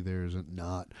going to be there? Is it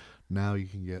not? Now you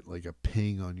can get like a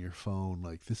ping on your phone,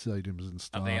 like this item's in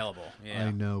stock. Available. Yeah.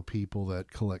 I know people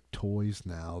that collect toys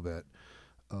now that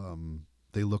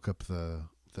they look up the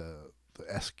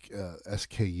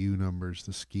SKU numbers,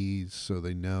 the skis, so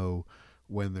they know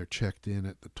when they're checked in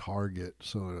at the Target.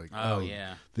 So they're like, Oh,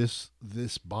 yeah. this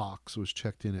box was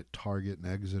checked in at Target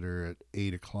and Exeter at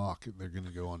 8 o'clock, and they're going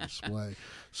to go on display.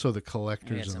 So the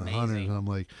collectors it's and the hunters, amazing. and I'm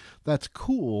like, that's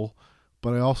cool,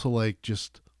 but I also like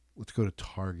just let's go to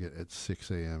Target at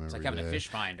 6 a.m. It's every like having a day. fish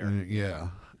finder. And yeah,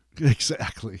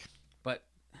 exactly. But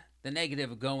the negative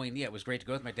of going, yeah, it was great to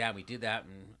go with my dad. We did that,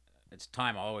 and it's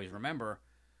time I'll always remember.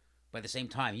 But at the same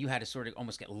time, you had to sort of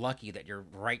almost get lucky that you're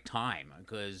right time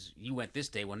because you went this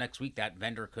day. Well, next week that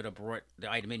vendor could have brought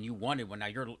the item in you wanted. Well, now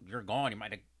you're gone. You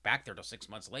might have back there till 6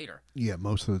 months later. Yeah,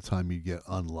 most of the time you get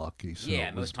unlucky. So yeah,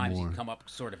 it was most times more, you come up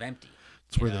sort of empty.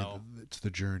 it's where know. it's the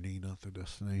journey, not the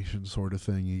destination, sort of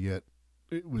thing. You get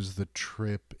it was the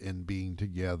trip and being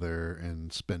together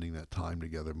and spending that time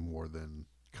together more than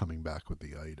coming back with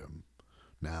the item.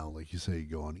 Now, like you say, you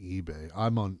go on eBay.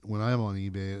 When I'm on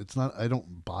eBay, it's not. I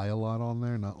don't buy a lot on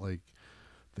there. Not like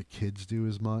the kids do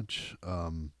as much.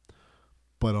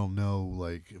 But I'll know,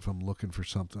 like, if I'm looking for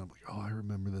something, I'm like, oh, I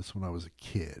remember this when I was a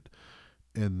kid.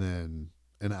 And then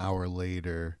an hour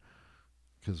later,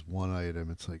 because one item,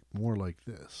 it's like more like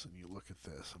this, and you look at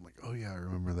this, I'm like, oh yeah, I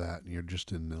remember that, and you're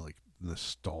just in the like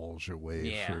nostalgia wave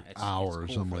Yeah, for it's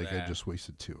hours. cool I'm for like, I that. just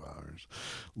wasted 2 hours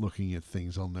looking at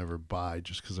things I'll never buy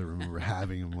just because I remember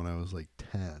having them when I was like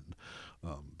 10.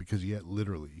 Because yet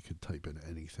literally you could type in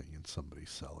anything and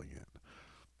somebody's selling it.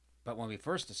 But when we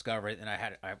first discovered it,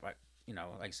 and you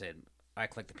know, like I said, I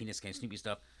collect the Peanut Skin Snoopy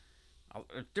stuff.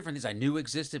 Different things I knew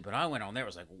existed, but I went on there. It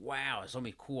was like, wow, so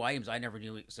many cool items I never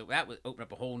knew. So that would open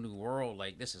up a whole new world.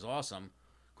 Like, this is awesome.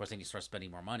 Of course, then you start spending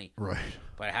more money. Right.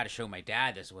 But I had to show my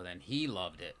dad this with, and he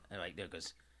loved it. And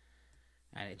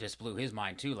it just blew his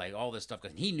mind too. Like all this stuff,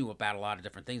 because he knew about a lot of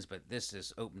different things, but this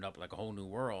just opened up like a whole new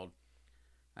world.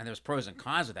 And there's pros and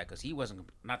cons with that, because he wasn't.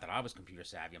 Not that I was computer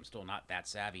savvy. I'm still not that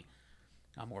savvy.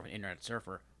 I'm more of an internet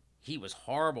surfer. He was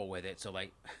horrible with it. So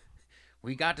like.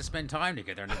 We got to spend time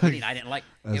together in the beginning. I didn't like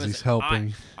As it was, he's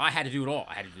helping. I had to do it all.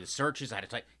 I had to do the searches. I had to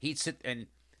type. He'd sit and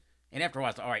after a while,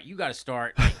 I was like, all right, you got to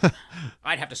start. Like,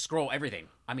 I'd have to scroll everything.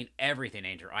 I mean, everything,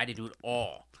 Andrew. I had to do it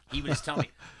all. He would just tell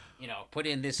me, you know, put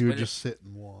in this. He would just sit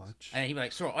and watch. And he'd be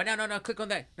like, scroll. Oh, no, click on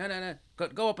that. No.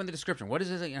 Go up in the description. What is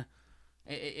this? You know,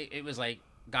 it was like,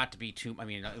 got to be too, I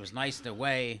mean, it was nice in a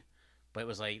way, but it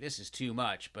was like, this is too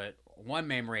much. But one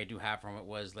memory I do have from it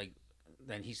was like,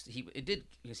 then because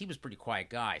he was a pretty quiet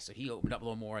guy, so he opened up a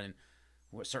little more, and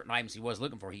what certain items he was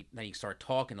looking for, then he started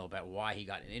talking a little about why he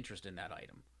got an interest in that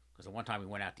item. Because the one time we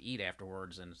went out to eat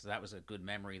afterwards, and so that was a good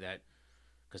memory. That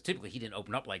because typically he didn't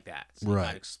open up like that, so right. he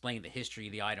might explain the history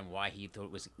of the item, why he thought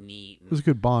it was neat. And, it was a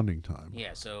good bonding time.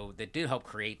 Yeah, so that did help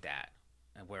create that.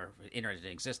 And where if the internet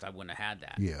didn't exist, I wouldn't have had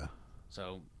that. Yeah.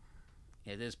 So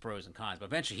it is pros and cons, but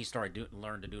eventually he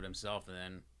learned to do it himself, and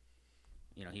then.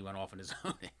 You know, he went off on his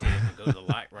own and didn't go to the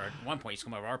library. At one point, he's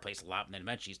come over to our place a lot, and then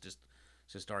eventually he's just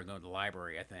started going to the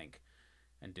library, I think,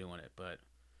 and doing it. But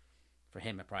for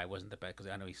him, it probably wasn't the best,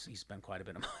 because I know he spent quite a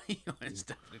bit of money on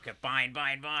stuff. We kept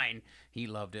buying. He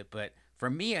loved it. But for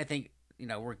me, I think, you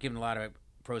know, we're giving a lot of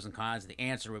pros and cons. The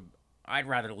answer would, I'd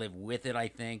rather live with it, I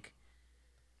think.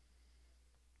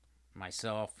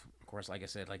 Myself, of course, like I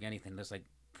said, like anything, just like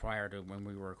prior to when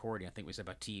we were recording, I think we said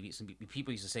about TV. Some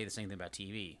people used to say the same thing about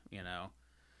TV, you know.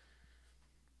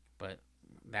 But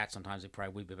that sometimes they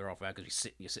probably would be better off because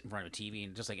you sit in front of a TV,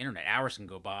 and just like internet, hours can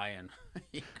go by, and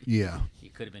yeah, you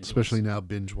could have been especially now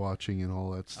binge watching and all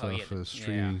that stuff. Yeah, a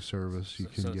streaming service, you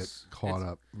can get caught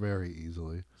up very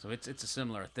easily. So it's a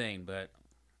similar thing, but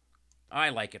I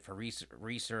like it for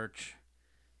research.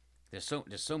 There's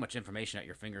so much information at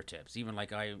your fingertips. Even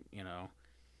like I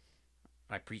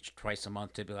preach twice a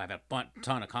month. Typically, I have a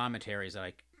ton of commentaries that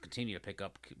I continue to pick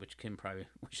up, which Kim probably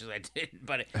wishes I didn't,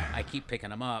 but I keep picking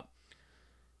them up.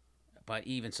 But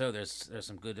even so, there's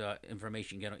some good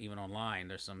information you get even online.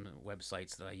 There's some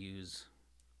websites that I use,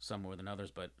 some more than others,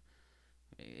 but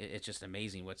it's just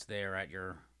amazing what's there at your.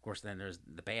 Of course, then there's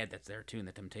the bad that's there too, and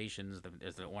the temptations.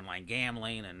 There's the online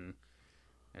gambling, and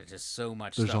there's just so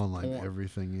much. There's stuff. Online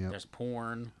everything. Yeah. There's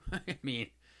porn. I mean.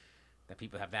 That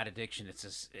people have that addiction, it's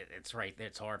just it's right there.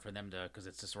 It's hard for them to, because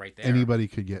it's just right there. Anybody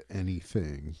could get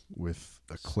anything with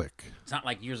a click. It's not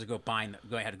like years ago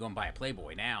had to go and buy a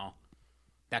Playboy. Now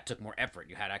that took more effort.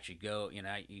 You had to actually go. You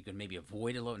know, you could maybe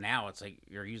avoid it a little. Now it's like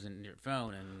you're using your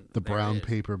phone and the brown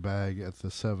paper bag at the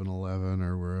 7-Eleven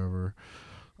or wherever.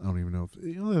 I don't even know if the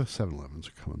 7-Elevens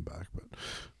are coming back, but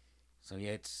so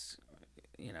yeah, it's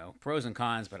pros and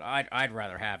cons. But I'd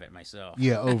rather have it myself.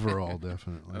 Yeah, overall,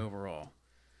 definitely. Overall.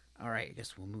 All right, I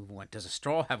guess we'll move on. Does a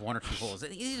straw have one or two holes?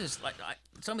 These just like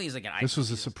some of these again. This was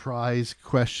a surprise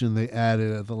question they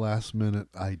added at the last minute.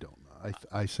 I don't know.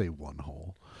 I say one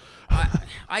hole.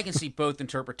 I can see both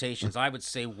interpretations. I would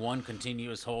say one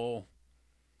continuous hole.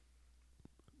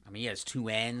 I mean, yeah, it's two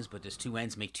ends, but does two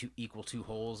ends make two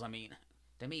holes? I mean,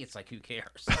 to me, it's like, who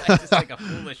cares? It's just like a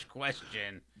foolish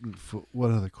question.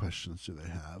 What other questions do they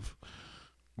have?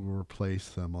 We'll replace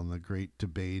them on the great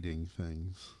debating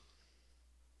things.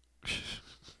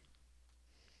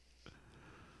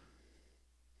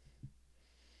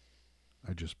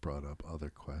 I just brought up other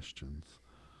questions.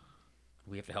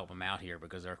 We have to help them out here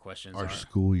because our questions are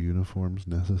school uniforms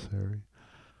necessary?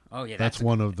 Oh yeah, that's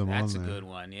one of them. That's a good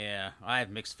one. Yeah, I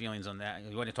have mixed feelings on that.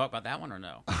 You want to talk about that one or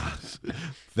no?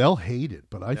 They'll hate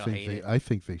it, but I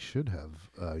think they should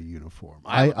have uniform.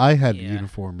 I had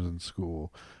uniforms in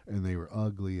school, and they were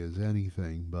ugly as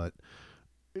anything, but.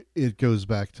 It goes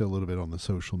back to a little bit on the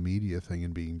social media thing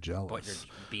and being jealous. But you're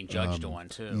being judged on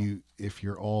too. If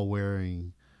you're all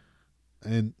wearing,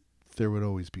 and there would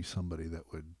always be somebody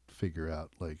that would figure out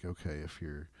like, okay,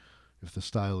 if the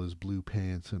style is blue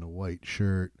pants and a white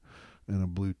shirt and a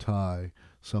blue tie,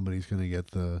 somebody's going to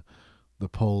get the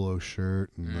polo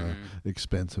shirt and the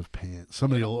expensive pants.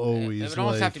 Somebody will always it would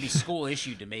almost like, have to be school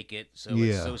issued to make it so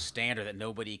Yeah. it's so standard that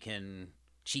nobody can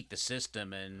cheat the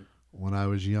system. And when I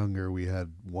was younger, we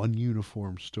had one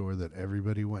uniform store that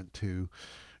everybody went to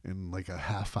in like a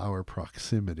half-hour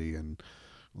proximity, and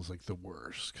it was like the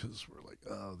worst because we're like,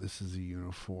 oh, this is a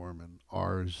uniform, and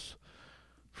ours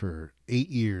for 8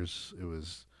 years it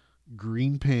was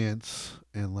green pants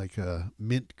and like a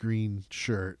mint green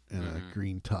shirt and a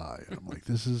green tie. And I'm like,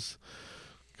 this is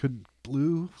could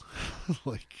blue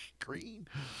like green,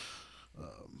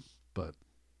 but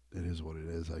it is what it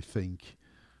is. I think.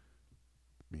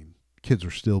 I mean, kids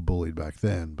were still bullied back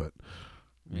then, but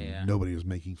Yeah. nobody was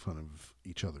making fun of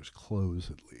each other's clothes,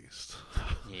 at least.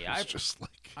 Yeah, It's just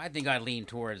like, I think I lean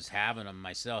towards having them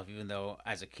myself, even though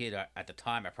as a kid at the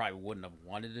time I probably wouldn't have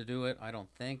wanted to do it. I don't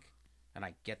think, and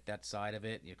I get that side of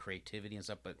it, your creativity and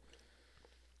stuff. But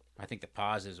I think the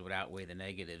positives would outweigh the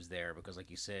negatives there because, like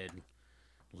you said,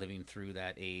 living through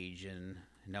that age and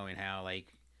knowing how,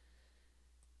 like,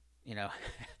 you know,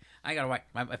 I gotta watch.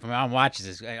 If my mom watches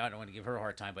this, I don't want to give her a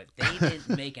hard time, but they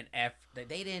didn't make an effort. They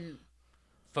didn't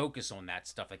focus on that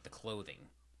stuff, like the clothing.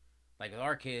 Like with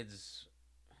our kids,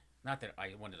 not that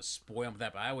I wanted to spoil them with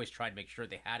that, but I always tried to make sure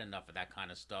they had enough of that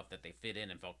kind of stuff that they fit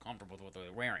in and felt comfortable with what they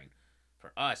were wearing.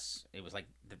 For us, it was like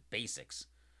the basics.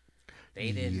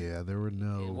 They didn't. yeah, there were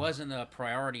no. It wasn't a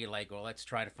priority like, well, let's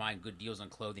try to find good deals on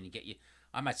clothing and get you.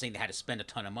 I'm not saying they had to spend a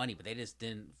ton of money, but they just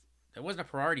didn't. It wasn't a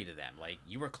priority to them. Like,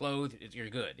 you were clothed, you're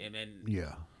good. And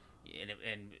Yeah.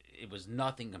 and it was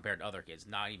nothing compared to other kids,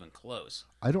 not even close.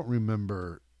 I don't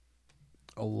remember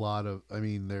a lot of. I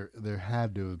mean, there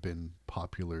had to have been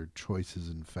popular choices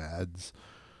and fads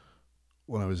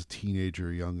when I was a teenager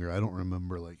or younger. I don't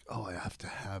remember like, oh, I have to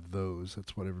have those.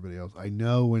 That's what everybody else. I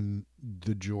know when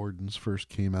the Jordans first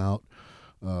came out,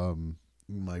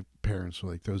 my parents were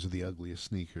like, those are the ugliest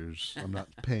sneakers. I'm not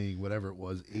paying whatever it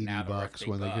was, Now they're worth $80 big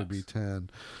when they could be bucks. 10.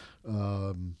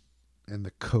 And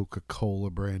the Coca-Cola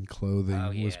brand clothing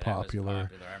Oh, yeah, was that popular.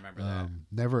 I remember that.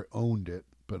 Never owned it,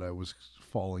 but I was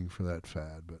falling for that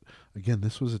fad. But again,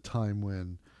 this was a time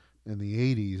when, in the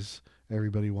 80s,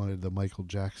 everybody wanted the Michael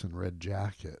Jackson red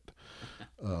jacket.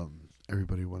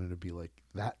 Everybody wanted to be like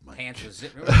that Mike. Pants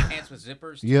with remember pants with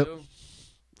zippers too? Yep.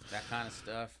 That kind of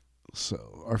stuff.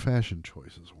 So our fashion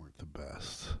choices weren't the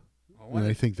best. Well, And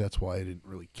I think that's why I didn't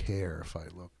really care if I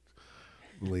looked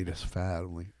the latest fad.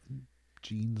 I'm like,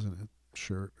 jeans and a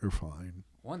shirt are fine.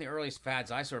 one of the earliest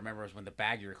fads I sort of remember was when the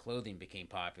baggier clothing became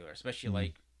popular, especially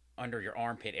like under your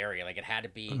armpit area. Like it had to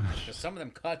be, because some of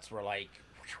them cuts were like,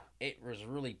 it was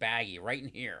really baggy right in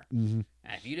here. Mm-hmm.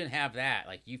 And if you didn't have that,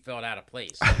 like you felt out of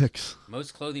place.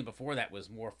 Most clothing before that was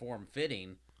more form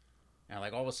fitting. And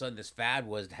like all of a sudden this fad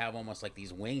was to have almost like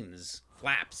these wings,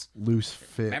 flaps. Loose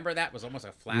fit. Remember that was almost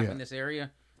like a flap Yeah. in this area?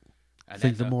 I And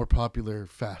think then the more popular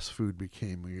fast food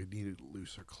became, we needed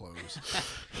looser clothes.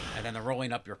 and then the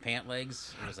rolling up your pant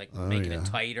legs, it was like Oh, making yeah. it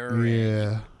tighter. Yeah.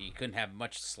 And you couldn't have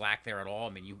much slack there at all.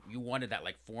 I mean, you wanted that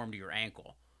like form to your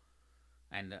ankle.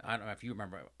 And I don't know if you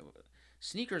remember,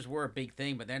 sneakers were a big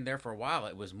thing, but then there for a while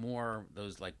it was more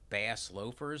those like Bass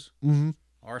loafers. Mm-hmm.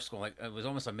 Our school, like it was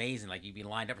almost amazing. Like you'd be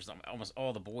lined up for something. Almost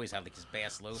all the boys had like these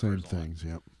Bass loafers Same on. things,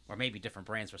 yep. Or maybe different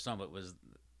brands for some, but it was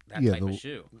that Yeah, type the- of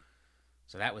shoe.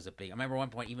 So that was a big. I remember one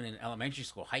point, even in elementary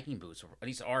school, hiking boots, at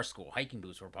least our school, hiking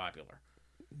boots were popular.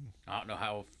 I don't know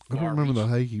how I far don't remember the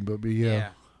reaching- hiking, but yeah.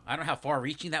 I don't know how far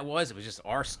reaching that was. It was just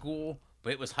our school,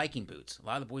 but it was hiking boots. A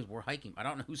lot of the boys wore hiking. I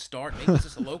don't know who started. Maybe it's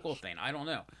just a local thing. I don't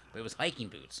know. But it was hiking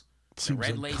boots. Seems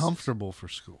red laces. uncomfortable for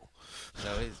school.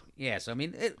 So yeah. So I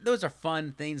mean, those are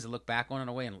fun things to look back on in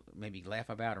a way and maybe laugh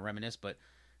about or reminisce. But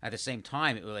at the same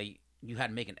time, it really you had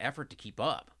to make an effort to keep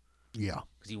up Yeah.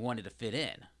 because you wanted to fit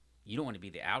in. You don't want to be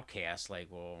the outcast. Like,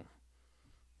 well,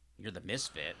 you're the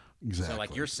misfit. Exactly. So,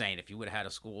 like you're saying, if you would have had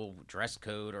a school dress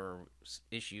code or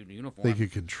issued uniform, They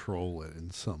could control it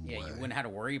in some yeah, way. you wouldn't have to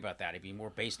worry about that. It'd be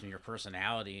more based on your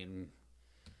personality and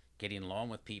getting along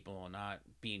with people and not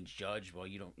being judged. Well,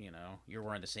 you don't, you're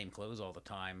wearing the same clothes all the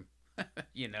time, and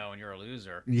you're a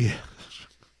loser. Yeah.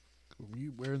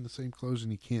 You wearing the same clothes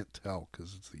and you can't tell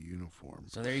because it's the uniform.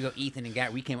 So there you go, Ethan and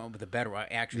Gary. We came up with a better,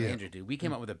 actually, Yeah. Andrew, dude. We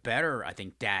came up with a better, I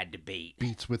think, dad debate.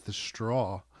 Beats with the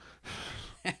straw.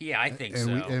 Yeah, I think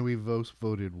and so. we both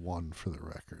voted one for the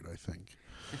record, I think.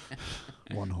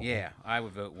 One hole. Yeah, I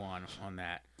would vote one on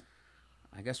that.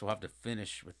 I guess we'll have to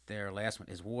finish with their last one.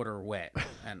 Is water wet?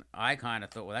 And I kind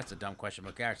of thought, well, that's a dumb question.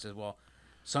 But Garrett says, well,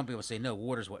 some people say, no,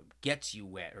 water's what gets you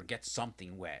wet or gets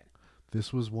something wet.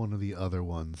 This was one of the other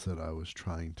ones that I was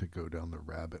trying to go down the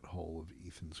rabbit hole of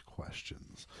Ethan's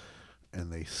questions.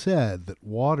 And they said that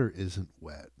water isn't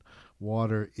wet.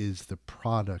 Water is the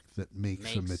product that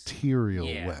makes a material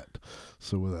yeah. wet.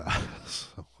 So with that,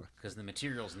 so, Because the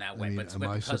material's not I wet, mean, but it's am wet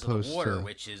I because of supposed the water, to-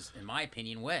 which is, in my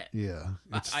opinion, wet. yeah,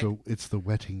 it's the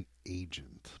wetting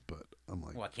agent. But I'm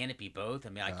like, Well, can't it be both? I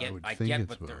mean, I would I think get it's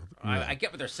what they're, both. Yeah. I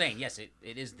get what they're saying. Yes, it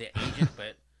is the agent,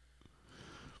 but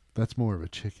that's more of a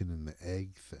chicken and the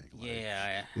egg thing. Like,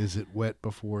 yeah, is it wet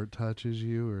before it touches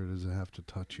you, or does it have to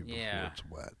touch you before Yeah. it's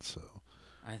wet? So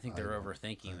I think they're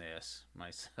overthinking this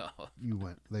myself.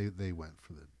 they went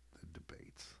for the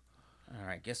debates. All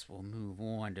right, guess we'll move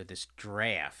on to this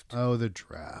draft. Oh, the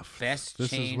draft. Best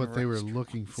This is chain what they were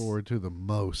looking restaurants. forward to the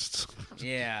most.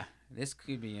 Yeah, this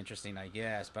could be interesting, I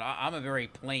guess. But I'm a very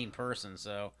plain person,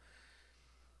 so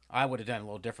I would have done it a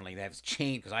little differently. That was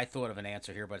chain, because I thought of an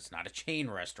answer here, but it's not a chain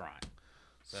restaurant.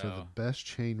 So the best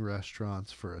chain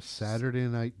restaurants for a Saturday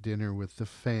night dinner with the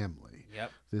family.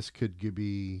 Yep. This could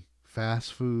be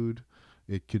fast food.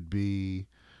 It could be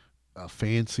a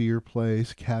fancier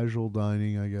place, casual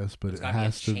dining, I guess, but It's it gotta be a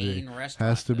has to be chain restaurant,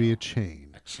 has to be a though.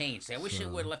 chain. A chain. See, I wish it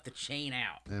would have left the chain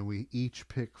out. And we each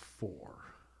pick 4.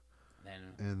 Then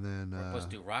And then we're supposed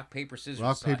to do rock, paper, scissors.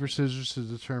 rock, decide. paper, scissors to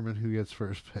determine who gets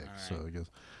first pick. All So right. I guess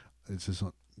it's just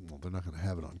on, well, they're not going to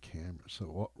have it on camera. So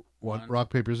what? One. Rock,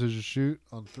 paper, scissors, shoot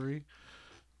on 3.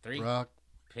 3, Rock,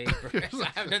 paper. I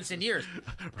haven't done this in years.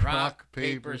 Rock,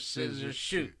 paper, scissors,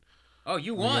 shoot. Oh,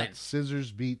 you We won. got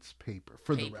scissors beats paper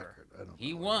for the Paper. record. I don't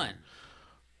He know. won.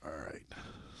 All right.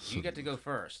 So You get to go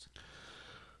first.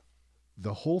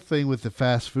 the whole thing with the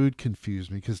fast food confused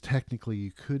me because technically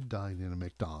you could dine in a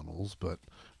McDonald's, but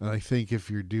and I think if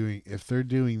they're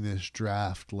doing this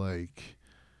draft like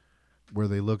where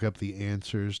they look up the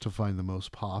answers to find the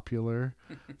most popular,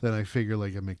 then I figure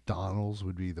like a McDonald's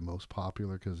would be the most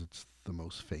popular because it's the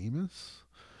most famous.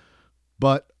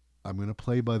 But I'm going to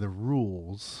play by the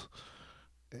rules,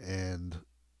 and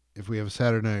if we have a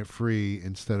Saturday night free,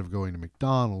 instead of going to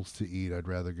McDonald's to eat, I'd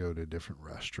rather go to a different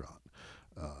restaurant.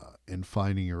 And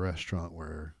finding a restaurant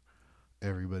where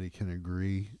everybody can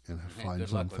agree and find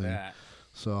Good luck with something. that.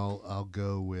 So I'll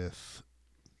go with.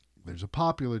 There's a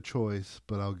popular choice,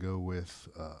 but I'll go with.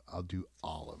 I'll do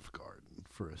Olive Garden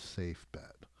for a safe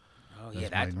bet. Oh, yeah,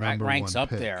 That's that my number ranks one up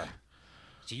pick. there.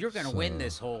 So you're going to win So-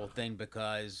 this whole thing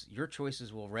because your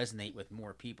choices will resonate with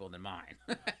more people than mine.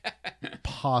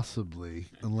 Possibly,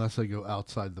 unless I go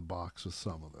outside the box with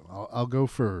some of them. I'll go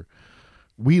for.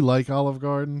 We like Olive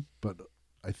Garden, but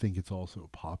I think it's also a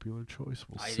popular choice.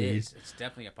 We'll It see. is. It's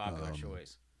definitely a popular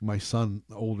choice. My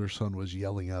older son, was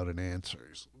yelling out an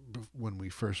answers when we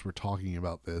first were talking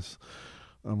about this.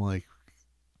 I'm like,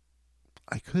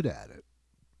 I could add it,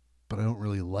 but I don't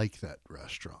really like that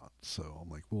restaurant. So I'm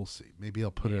like, we'll see. Maybe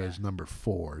I'll put it Yeah. as number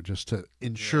 4 just to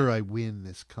ensure I win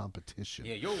this competition.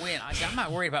 Yeah, you'll win. I'm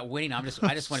not worried about winning. I just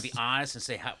want to be honest and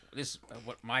say how this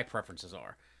what my preferences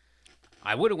are.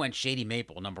 I would have went Shady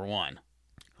Maple number 1,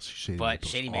 Shady but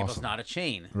Maple's Shady Maple's awesome. not a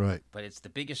chain. Right. But it's the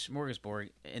biggest smorgasbord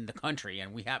in the country,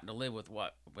 and we happen to live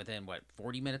within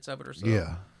 40 minutes of it or so.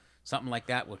 Yeah. Something like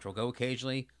that, which will go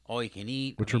occasionally. All you can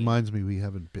eat. Which reminds me, we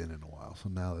haven't been in a while, so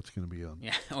now that's going to be on.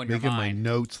 Yeah, on your making my mind.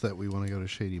 notes that we want to go to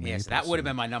Shady Maple. Yes, that would have so-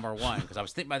 been my number 1 because I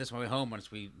was thinking about this on my way home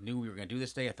once we knew we were going to do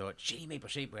this day. I thought Shady Maple,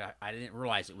 but I didn't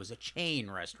realize it was a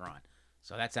chain restaurant,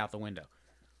 so that's out the window.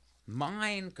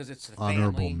 Mine, because it's the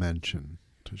honorable family. mention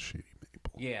to Shady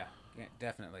Maple. Yeah,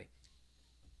 definitely.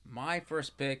 My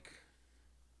first pick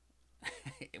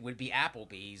it would be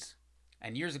Applebee's,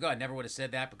 and years ago I never would have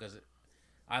said that because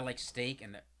I like steak,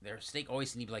 and their steak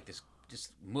always seemed to be like this,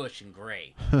 just mush and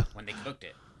gray when they cooked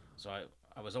it. So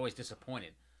I was always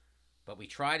disappointed. But we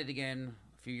tried it again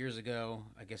a few years ago.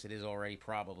 I guess it is already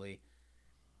probably.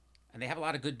 And they have a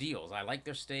lot of good deals. I like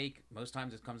their steak. Most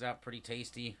times it comes out pretty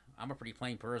tasty. I'm a pretty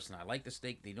plain person. I like the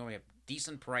steak. They normally have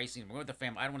decent pricing. We're with the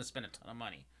family. I don't want to spend a ton of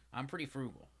money. I'm pretty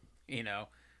frugal.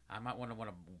 I might want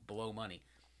to blow money.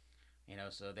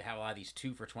 So they have a lot of these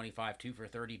 2 for $25, 2 for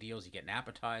 $30 deals. You get an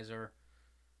appetizer.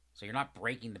 So you're not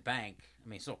breaking the bank. I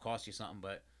mean, it still costs you something,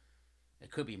 but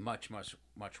it could be much, much,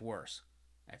 much worse.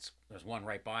 There's one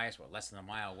right by us, less than a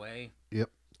mile away. Yep.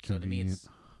 So to me, Convenient. it's,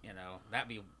 that'd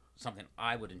be something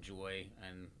I would enjoy,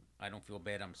 and I don't feel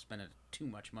bad I'm spending too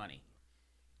much money.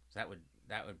 So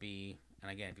that would be,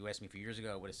 and again, if you asked me a few years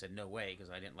ago, I would have said no way because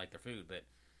I didn't like their food. But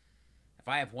if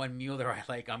I have one meal there I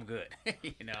like, I'm good.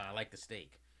 I like the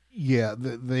steak. Yeah,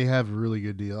 they have a really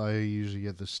good deal. I usually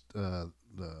get the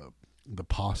the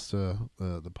pasta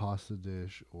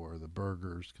dish, or the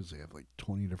burgers, because they have like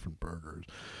 20 different burgers.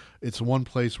 It's one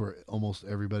place where almost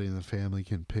everybody in the family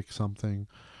can pick something.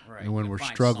 Right. And You when can we're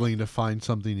find struggling something. to find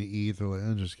something to eat, they're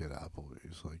like, just get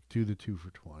Applebee's. Like, do the 2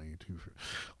 for 20,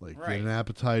 like, get Right. an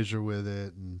appetizer with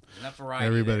it, and There's enough variety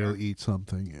everybody there. will eat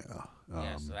something. Yeah.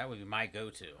 Yeah, so that would be my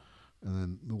go-to.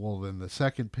 And then the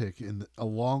second pick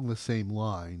along the same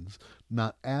lines,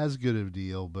 not as good of a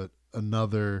deal, but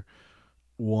another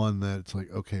one that it's like,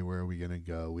 okay, where are we gonna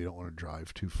go? We don't want to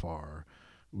drive too far.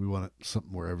 We want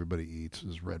something where everybody eats.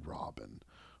 Is Red Robin,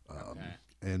 Okay.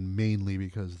 and mainly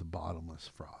because the bottomless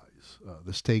fries,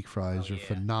 the steak fries Oh are yeah.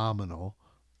 phenomenal,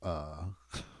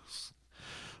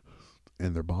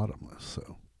 and they're bottomless.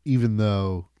 So even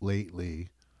though lately,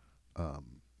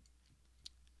 um,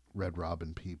 Red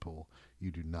Robin people,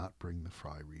 you do not bring the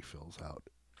fry refills out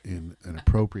in an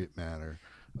appropriate manner.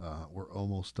 We're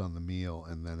almost done the meal,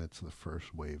 and then it's the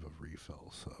first wave of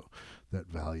refills. So that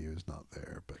value is not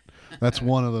there. But that's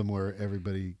one of them where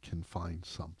everybody can find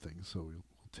something. So we'll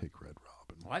take Red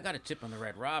Robin. Well, I got a tip on the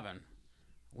Red Robin.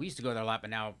 We used to go there a lot, but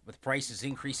now with prices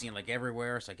increasing like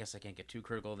everywhere, so I guess I can't get too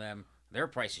critical of them. Their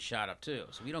prices shot up too,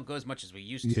 so we don't go as much as we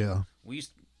used to. Yeah. We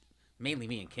used mainly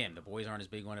me and Kim. The boys aren't as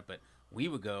big on it, but we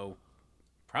would go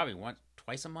probably once,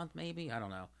 twice a month, maybe. I don't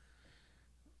know.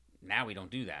 Now we don't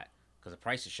do that because the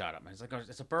prices shot up. And it's like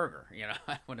it's a burger, you know.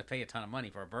 I want to pay a ton of money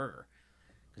for a burger.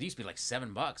 Because it used to be like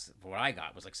 $7 for what I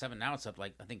got. It was like seven. Now it's up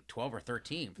like I think 12 or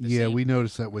 13. For the Yeah, same. we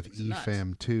noticed that with It's nuts.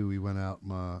 EFAM too. We went out,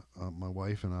 my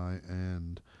wife and I,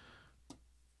 and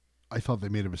I thought they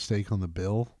made a mistake on the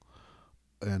bill.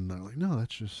 And they're like, no,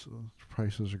 that's just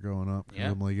prices are going up. 'Cause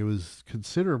Yeah. I'm like, it was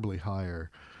considerably higher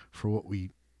for what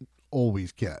we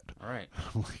always get. All right.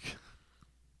 I'm like,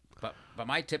 But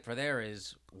my tip for there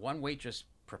is one waitress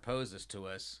proposed this to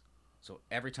us, so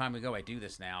every time we go, I do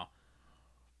this now.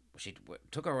 She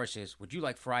took our order. She says, "Would you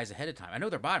like fries ahead of time?" I know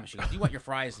they're bottom. She goes, "Do you want your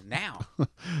fries now?"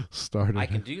 started. I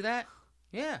can do that.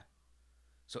 Yeah.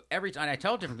 So every time I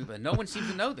tell different people, and no one seems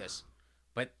to know this,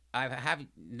 but I have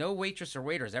no waitress or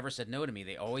waiter has ever said no to me.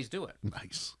 They always do it.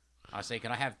 Nice. I say,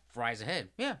 "Can I have fries ahead?"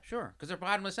 Yeah, sure, because they're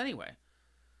bottomless anyway.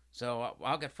 So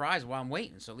I'll get fries while I'm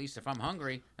waiting. So at least if I'm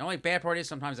hungry, the only bad part is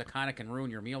sometimes I kind of can ruin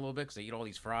your meal a little bit because I eat all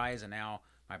these fries and now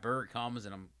my burger comes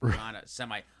and I'm kind of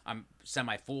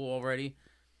semi full already.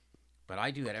 But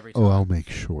I do that every time. Oh, I'll make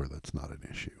sure that's not an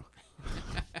issue.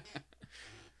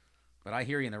 But I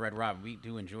hear you in the Red Robin. We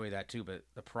do enjoy that too. But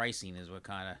the pricing is what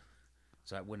kind of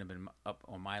so that wouldn't have been up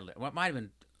on my list. Well, it might have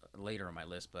been later on my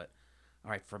list. But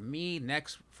all right, for me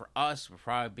next for us would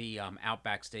probably be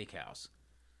Outback Steakhouse.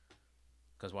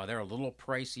 Because while they're a little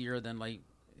pricier than like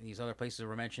these other places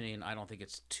we're mentioning, I don't think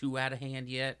it's too out of hand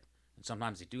yet. And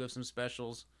sometimes they do have some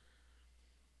specials.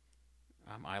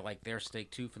 I like their steak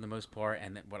too for the most part.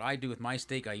 And what I do with my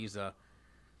steak, I use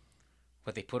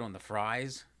what they put on the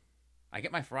fries. I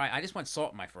get my fry. I just want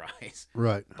salt in my fries,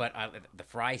 Right. but the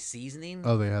fry seasoning.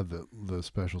 Oh, they have the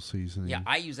special seasoning. Yeah,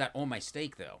 I use that on my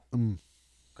steak though, Mm.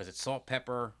 because it's salt,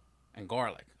 pepper, and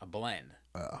garlic, a blend.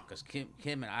 Oh. Because Kim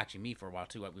and actually me for a while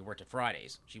too. We worked at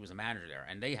Fridays. She was a manager there,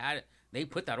 and they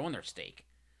put that on their steak,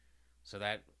 so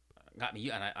that got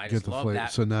me. And I Get just the love flavor.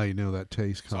 that. So now you know that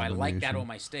taste So I combination. like that on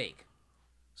my steak.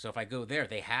 So if I go there,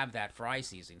 they have that fry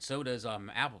seasoning. So does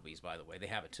Applebee's, by the way. They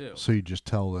have it too. So you just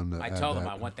tell them that. I tell them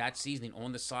I want that seasoning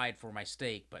on the side for my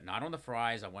steak, but not on the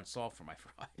fries. I want salt for my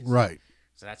fries. Right.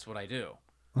 So that's what I do.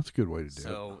 That's a good way to do it.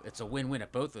 So it's a win-win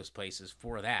at both those places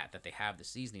for that they have the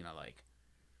seasoning I like,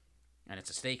 and it's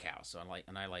a steakhouse. So I'm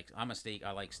a steak.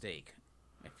 I like steak.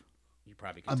 If you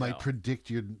probably can I tell. might predict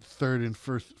your third and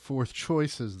fourth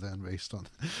choices then, based on.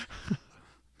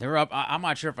 They're up. I'm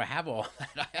not sure if I have all that.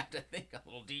 I have to think a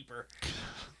little deeper.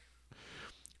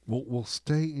 We'll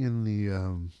stay in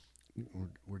the.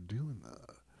 We're doing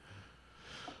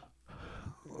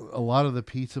a lot of the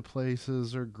pizza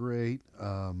places are great.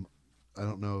 I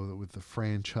don't know with the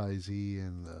franchisee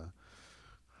and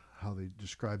how they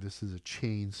describe this as a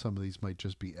chain. Some of these might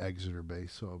just be Exeter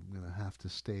based, so I'm gonna have to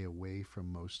stay away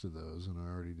from most of those. And I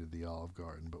already did the Olive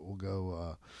Garden, but we'll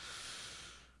go.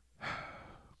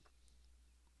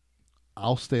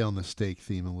 I'll stay on the steak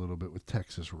theme a little bit with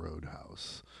Texas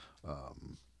Roadhouse.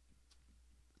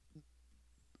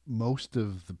 Most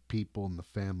of the people in the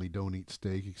family don't eat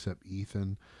steak except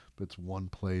Ethan, but it's one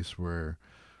place where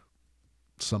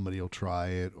somebody will try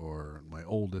it, or my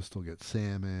oldest will get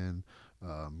salmon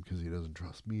because he doesn't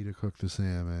trust me to cook the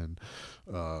salmon.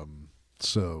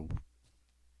 So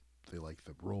they like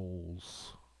the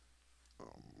rolls.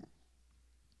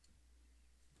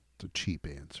 It's a cheap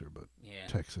answer, but Yeah.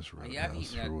 Texas Roadhouse Yeah, I've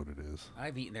eaten for what it is.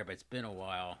 I've eaten there, but it's been a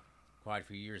while, quite a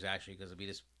few years actually, because it'd be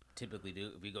this typically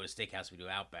do. If we go to steakhouse, we do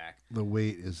Outback. The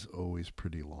wait is always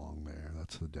pretty long there.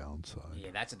 That's the downside. Yeah,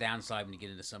 that's a downside when you get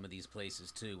into some of these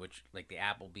places too, which like the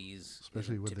Applebee's,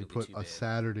 Especially when they typically put too a bad.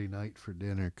 Saturday night for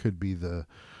dinner could be the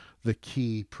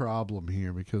key problem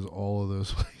here, because all of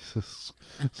those places,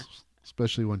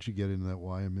 especially once you get into that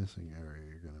Wyomissing area,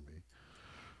 you're going to be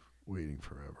waiting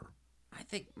forever. I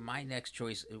think my next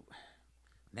choice.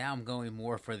 Now I'm going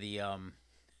more for the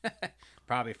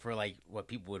probably for like what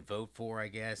people would vote for, I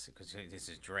guess, because this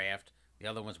is draft. The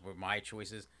other ones were my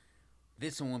choices.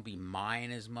 This one won't be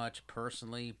mine as much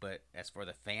personally, but as for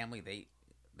the family,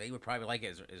 they would probably like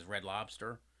it as Red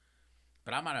Lobster.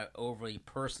 But I'm not overly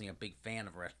personally a big fan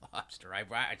of Red Lobster.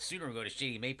 I'd sooner go to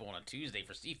Shady Maple on a Tuesday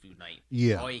for seafood night.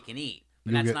 Yeah. All you can eat.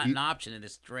 But You'll that's get- not you- an option in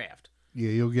this draft.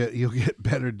 Yeah, you'll get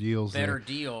better deals. Better there.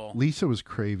 deal. Lisa was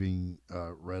craving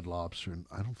Red Lobster, and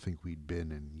I don't think we'd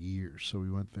been in years, so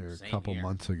we went there Same a couple here.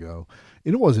 months ago,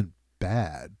 and it wasn't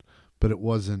bad, but it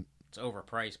wasn't It's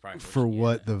overpriced probably for what you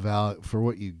what get. the value for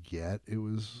what you get. It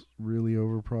was really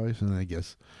overpriced, and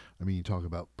I mean, you talk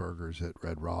about burgers at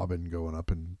Red Robin going up,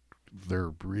 and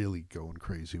they're really going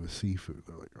crazy with seafood.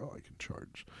 They're like, oh, I can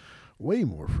charge way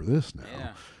more for this now.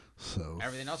 Yeah. So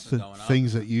Everything else is going up.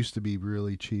 things that used to be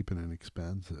really cheap and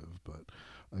inexpensive, but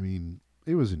I mean,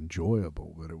 it was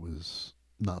enjoyable, but it was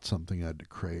not something I had to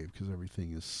crave, because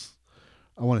everything is.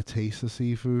 I want to taste the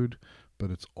seafood, but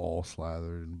it's all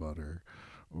slathered in butter,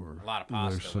 or A lot of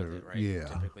there's pasta with it, right? Yeah,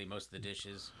 Typically, most of the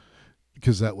dishes.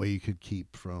 because that way you could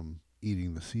keep from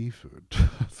eating the seafood.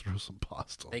 Throw some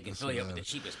pasta. They on can this fill you and up with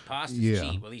the that. cheapest pasta. Yeah.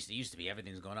 Cheap. Well, at least it used to be.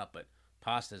 Everything's going up, but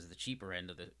pasta is the cheaper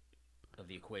end of the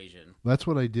equation. That's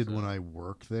what I did So- when I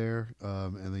worked there,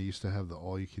 and they used to have the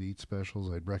all-you-can-eat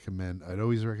specials. I'd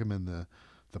always recommend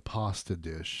the pasta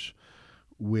dish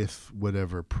with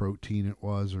whatever protein it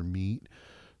was or meat,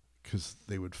 because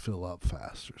they would fill up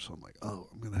faster. So I'm like, oh,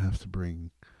 I'm gonna have to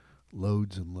bring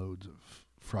loads and loads of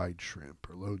fried shrimp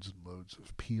or loads and loads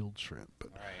of peeled shrimp.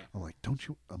 But Right. I'm like,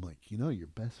 your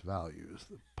best value is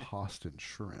the pasta and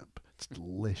shrimp. It's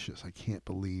delicious. I can't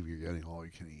believe you're getting all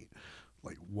you can eat.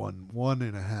 Like one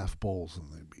and a half bowls,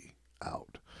 and they'd be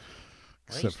out.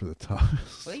 Well, Except for the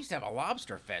toast. Well, they used to have a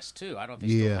lobster fest too. I don't know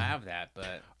if they Yeah. still have that,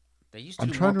 but they used to.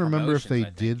 I'm do trying more to remember if promotions, they I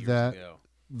think, did years that. ago.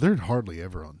 They're hardly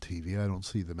ever on TV. I don't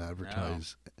see them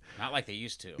advertised. Not like they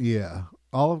used to. Yeah.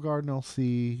 Olive Garden I'll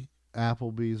see.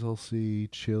 Applebee's I'll see.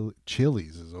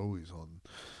 Chili's is always on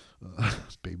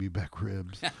baby back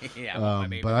ribs. Yeah, I want my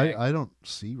baby but back. I don't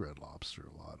see Red Lobster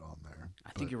a lot on there.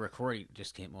 I think your recording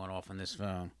just came on off on this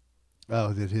phone.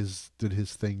 Oh, did his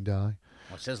thing die?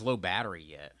 Well, it says low battery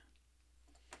yet.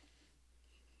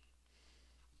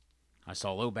 I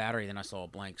saw low battery, then I saw a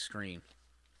blank screen.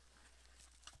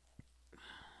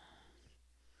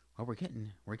 Well, we're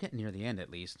getting near the end at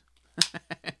least.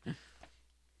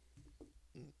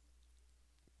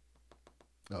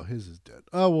 Oh, his is dead.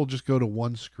 Oh, we'll just go to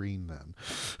one screen then.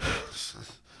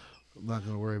 I'm not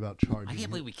going to worry about charging. I can't it.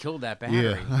 believe we killed that battery.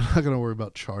 Yeah, I'm not going to worry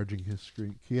about charging his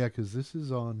screen. Yeah, because this is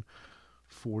on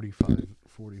 45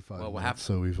 Well, minutes,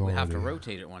 so we've we'll already... have to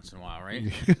rotate it once in a while, right?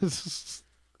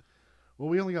 Well,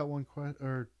 we only got one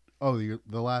question. The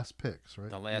last picks,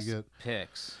 right? The You last get-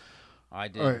 picks. I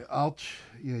did all right,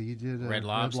 you did Red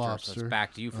Lobster, so it's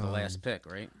back to you for the Um, last pick,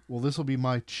 right? Well, this will be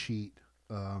my cheat.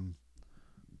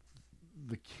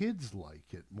 The kids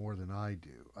like it more than I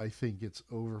do. I think it's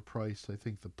overpriced. I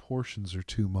think the portions are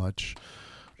too much.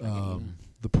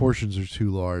 The portions are too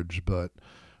large, but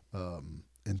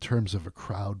in terms of a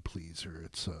crowd pleaser,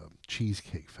 it's a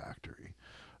Cheesecake Factory.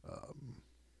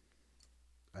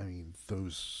 I mean,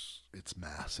 it's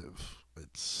massive.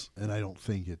 And I don't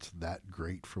think it's that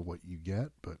great for what you get,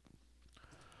 but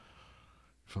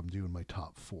if I'm doing my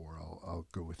top four, I'll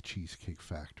go with Cheesecake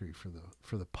Factory for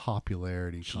the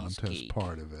popularity contest Cheesecake.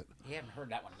 part of it. You haven't heard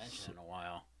that one mentioned in a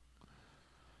while.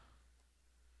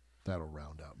 That'll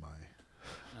round out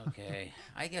my. Okay.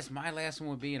 I guess my last one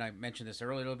would be, and I mentioned this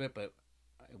earlier a little bit, but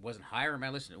it wasn't higher on my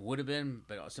list. It would have been,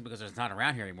 but simply because it's not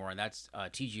around here anymore, and that's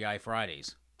TGI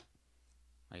Fridays.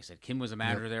 Like I said, Kim was a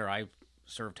manager there. I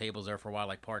served tables there for a while,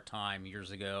 like part-time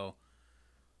years ago.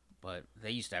 But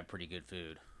they used to have pretty good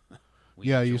food.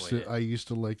 We I enjoyed used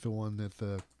to like the one at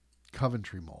the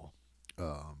Coventry Mall.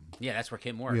 Yeah, that's where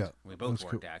Kim worked. Yeah, We both that's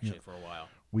worked, cool. actually, Yeah. for a while.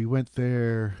 We went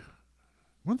there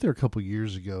a couple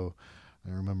years ago.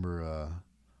 I remember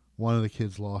one of the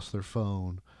kids lost their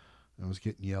phone and was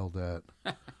getting yelled at.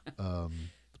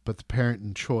 But the parent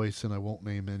in choice, and I won't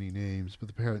name any names, but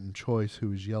the parent in choice who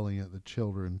was yelling at the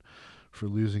children for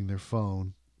losing their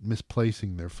phone,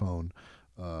 misplacing their phone,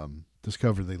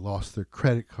 discovered they lost their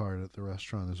credit card at the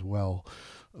restaurant as well.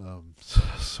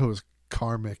 So it was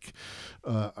karmic,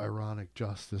 ironic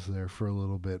justice there for a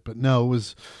little bit. But no, it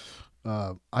was.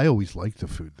 I always liked the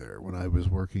food there. When I was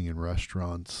working in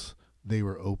restaurants, they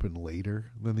were open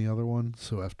later than the other one.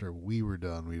 So after we were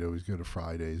done, we'd always go to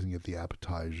Fridays and get the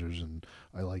appetizers. And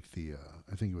I liked the,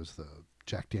 I think it was the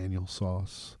Jack Daniel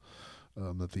sauce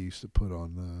that they used to put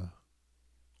on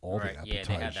all the appetizers.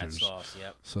 Yeah, they had that sauce.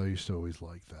 Yep. So I used to always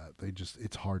like that.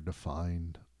 It's hard to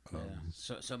find.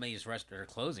 So many restaurants are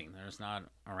closing. They're just not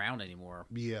around anymore.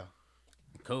 Yeah.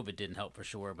 COVID didn't help for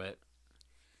sure, but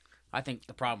I think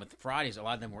the problem with Fridays, a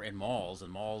lot of them were in malls,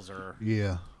 and malls are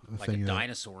like a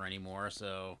dinosaur anymore,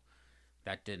 so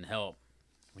that didn't help.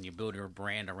 When you build your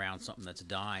brand around something that's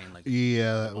dying, like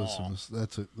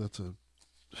that's a.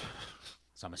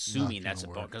 So I'm assuming that's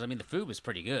because I mean the food was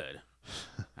pretty good.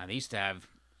 They used to have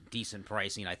decent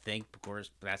pricing, I think. Of course,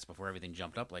 that's before everything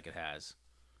jumped up like it has.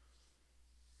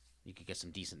 You could get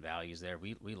some decent values there.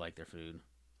 We like their food,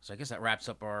 so I guess that wraps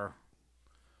up our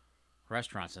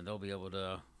restaurants, and they'll be able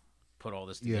to put all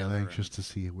this together. Yeah, I'm anxious to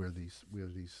see where these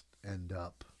end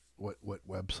up. What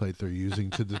website they're using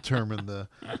to determine the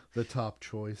top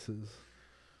choices.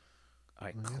 All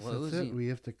right, closing. We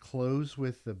have to close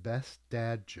with the best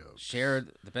dad jokes. Share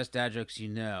the best dad jokes you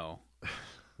know.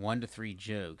 1 to 3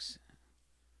 jokes.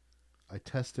 I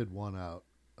tested one out,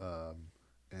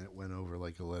 and it went over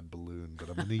like a lead balloon. But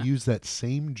I'm going to use that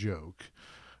same joke,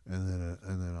 and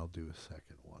then I'll do a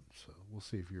second one. So we'll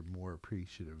see if you're more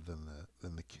appreciative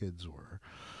than the kids were.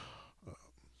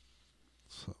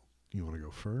 So you want to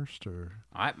go first, or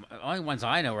only ones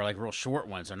I know are like real short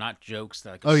ones. They're not jokes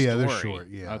that. They're short.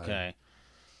 Yeah. Okay.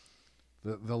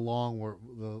 The long were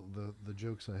the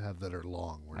jokes I have that are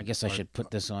long. I guess I should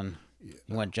put this on. Yeah,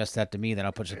 you want just that to me, then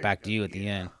I'll put it back to you at the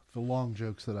end. The long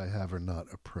jokes that I have are not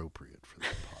appropriate for the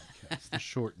podcast. The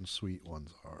short and sweet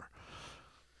ones are.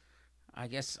 I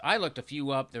guess I looked a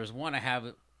few up. There was one I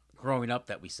have growing up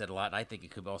that we said a lot. And I think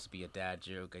it could also be a dad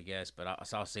joke, I guess. But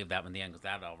I'll save that one in the end because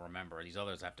that I'll remember. These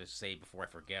others I have to say before I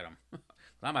forget them.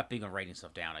 I'm not big on writing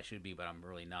stuff down. I should be, but I'm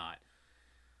really not.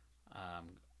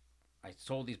 I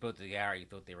told these both to Gary. He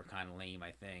thought they were kind of lame,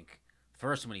 I think. The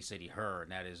first one he said he heard,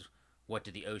 and that is, what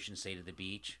did the ocean say to the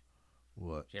beach?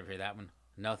 What? Did you ever hear that one?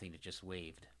 Nothing. It just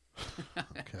waved.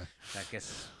 Okay. I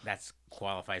guess that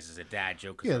qualifies as a dad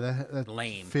joke. Yeah, that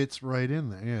lame. Fits right in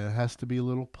there. Yeah, it has to be a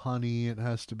little punny. It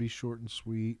has to be short and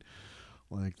sweet.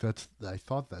 Like I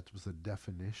thought that was the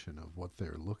definition of what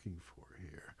they're looking for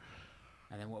here.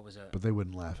 And then what was But they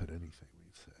wouldn't laugh at anything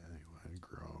we'd say anyway. I'd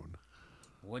groan.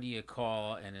 What do you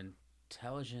call an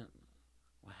intelligent?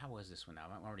 Well, how was this one now?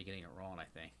 I'm already getting it wrong, I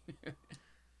think.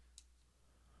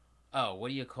 Oh, what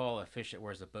do you call a fish that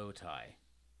wears a bow tie?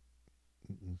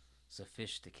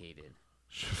 Sophisticated.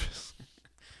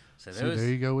 So there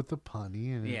you go with the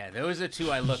punny. And those are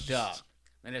 2 I looked up.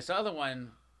 And this other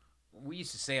one, we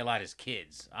used to say a lot as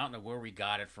kids. I don't know where we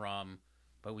got it from,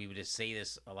 but we would just say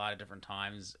this a lot of different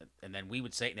times. And then we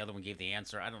would say it, and the other one gave the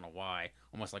answer. I don't know why.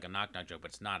 Almost like a knock-knock joke,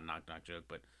 but it's not a knock-knock joke.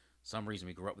 But some reason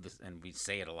we grew up with this, and we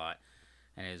say it a lot.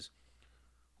 And it is,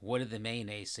 what did the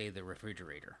mayonnaise say to the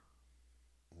refrigerator?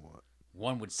 What?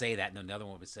 One would say that, and then the other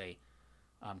one would say,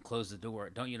 close the door.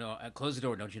 Don't you know? Close the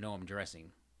door. Don't you know I'm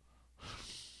dressing?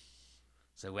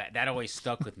 So that always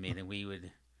stuck with me. Then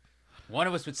one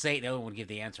of us would say it, the other one would give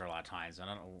the answer a lot of times. I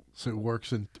don't know. So it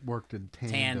worked in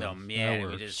tandem.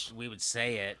 Yeah. We would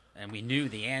say it, and we knew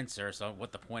the answer. So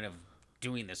what the point of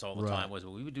doing this all the time was?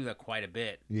 But we would do that quite a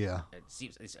bit. Yeah.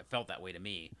 It felt that way to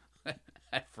me.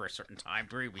 For a certain time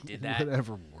period, we did that.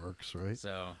 Whatever works, right?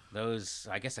 So those,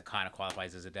 I guess, it kind of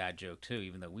qualifies as a dad joke too,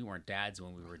 even though we weren't dads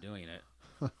when we were doing it.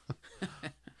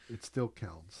 It still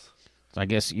counts. So I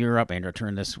guess you're up, Andrew.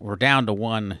 Turn this. We're down to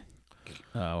one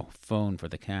phone for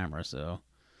the camera, so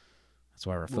that's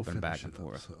why we're flipping back and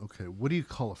forth. So, okay, what do you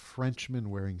call a Frenchman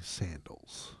wearing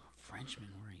sandals? Frenchman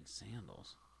wearing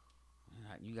sandals?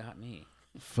 You got me.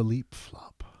 Philippe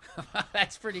Flop.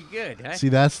 That's pretty good. Huh? See,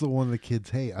 that's the one the kids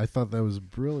hate. I thought that was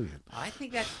brilliant. I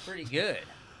think that's pretty good.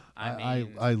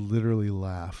 I literally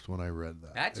laughed when I read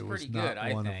that. That's pretty good,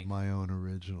 I think. It was not one of my own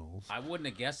originals. I wouldn't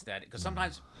have guessed that, because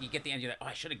sometimes you get the end, you're like, oh,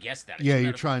 I should have guessed that. Yeah,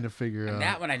 you're trying to figure out. And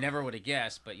that one I never would have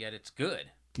guessed, but yet it's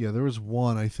good. Yeah, there was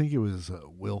one, I think it was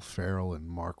Will Ferrell and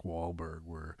Mark Wahlberg,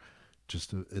 where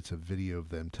it's a video of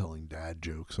them telling dad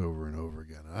jokes over and over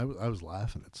again. I was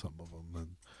laughing at some of them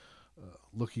and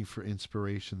looking for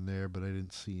inspiration there, but I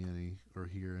didn't see any or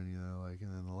hear any that I like.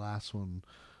 And then the last one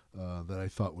that I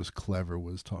thought was clever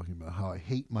was talking about how I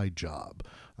hate my job.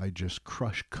 I just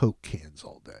crush Coke cans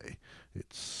all day.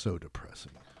 It's so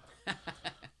depressing.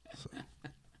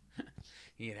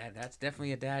 Yeah, that's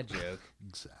definitely a dad joke.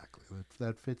 Exactly.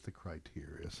 That fits the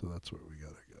criteria, so that's where we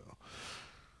got to go.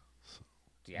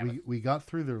 Do you have We got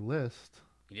through their list.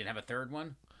 you didn't have a third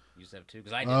one? You used to have two?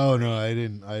 Because I did. Oh three. no, I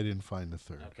didn't. I didn't find the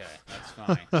third. Okay, that's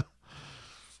fine.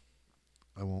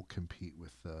 I won't compete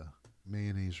with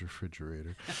mayonnaise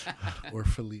refrigerator or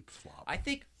Philippe flop. I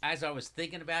think as I was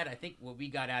thinking about it, I think what we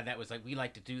got out of that was like we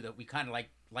like to do that. We kind of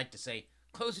like to say,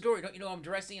 close the door. Don't you know I'm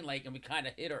dressing? And like, and we kind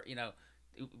of hit her. You know,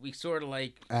 we sort of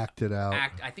like acted out.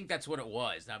 I think that's what it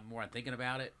was. Now more I'm thinking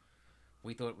about it.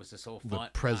 We thought it was this whole fun The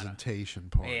presentation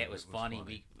part. Yeah, it was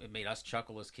funny. It made us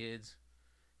chuckle as kids.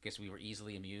 Guess we were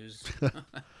easily amused,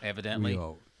 evidently.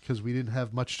 Because we didn't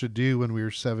have much to do when we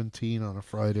were 17 on a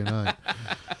Friday night.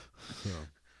 So.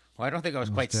 Well, I don't think I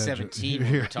was quite 17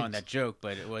 when we were telling that joke,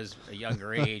 but it was a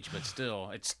younger age. But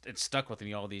still, it's stuck with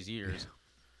me all these years.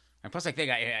 And plus, I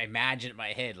think I imagine in my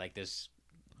head like this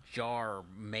jar of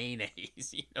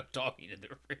mayonnaise, talking to the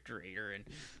refrigerator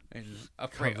and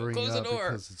afraid to close the door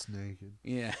because it's naked.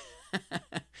 Yeah.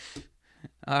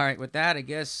 All right. With that, I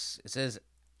guess it says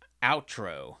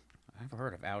outro. I've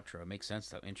heard of outro. It makes sense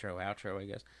though. Intro, outro. I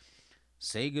guess.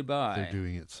 Say goodbye. They're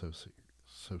doing it so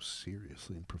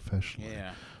seriously and professionally.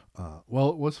 Yeah.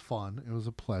 Well, it was fun. It was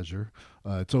a pleasure.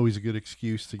 It's always a good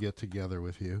excuse to get together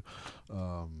with you.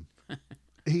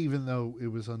 Even though it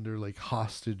was under like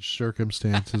hostage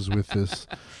circumstances with this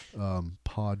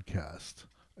podcast.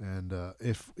 And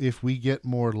if we get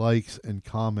more likes and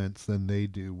comments than they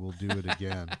do, we'll do it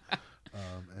again.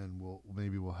 And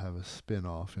we'll have a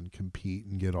spin-off and compete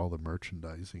and get all the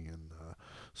merchandising and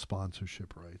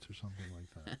sponsorship rights or something like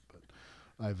that. But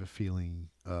I have a feeling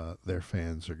their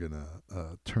fans are going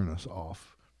to turn us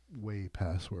off way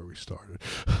past where we started.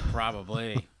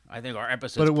 Probably. I think our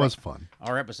episodes... But it was fun.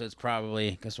 Our episodes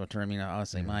probably... Guess what turn me now? I'll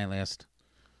say my list.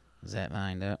 Is that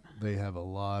lined up? They have a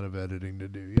lot of editing to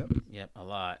do. Yep, a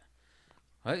lot.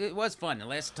 Well, it was fun. The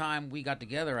last time we got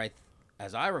together,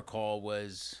 as I recall,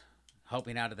 was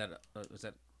helping out at that... was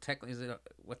that technically... Is it,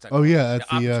 what's that called? Yeah, at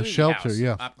the shelter. House.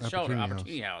 Yeah,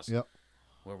 Opportunity House. Yep.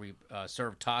 Where we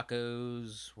served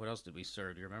tacos. What else did we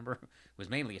serve? Do you remember? It was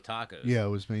mainly tacos. Yeah, it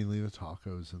was mainly the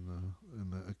tacos and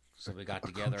the. So we got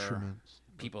together.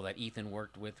 People that Ethan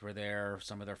worked with were there.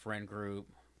 Some of their friend group.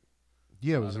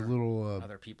 Yeah, it was a little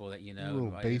other people that you know. A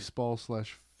little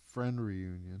baseball/friend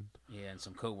reunion. Yeah, and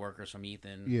some coworkers from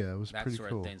Ethan. Yeah, it was that pretty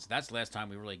sort cool. Of thing. So that's the last time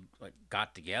we really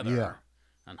got together. Yeah.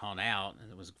 And hung out,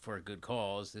 and it was for a good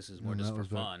cause. This is more just for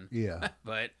fun. Yeah.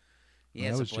 But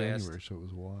yeah, that it's was a blast. January, so it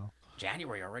was a while.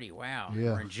 January already. Wow.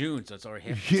 Yeah. We're in June, so it's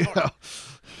already half. Yeah.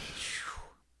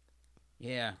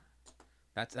 Yeah.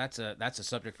 That's a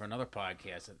subject for another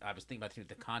podcast. I was thinking about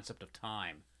the concept of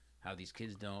time, how these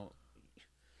kids don't.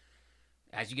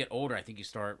 As you get older, I think you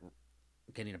start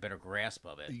getting a better grasp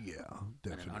of it. Yeah,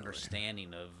 definitely. And an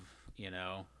understanding of,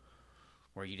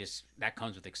 where you just that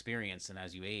comes with experience and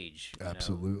as you age.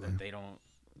 Absolutely. That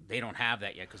they don't have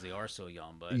that yet because they are so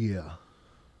young. But yeah,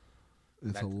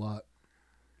 it's a lot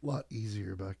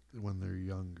easier back when they're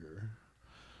younger.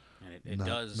 And it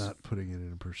does. Not putting it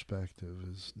in perspective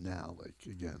is now, like,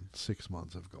 again, 6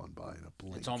 months have gone by in a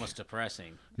blink. It's almost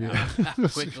depressing. Yeah. How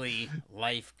quickly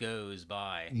life goes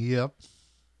by. Yep.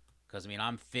 Because,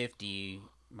 I'm 50.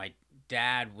 My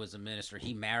dad was a minister.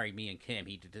 He married me and Kim.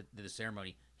 He did the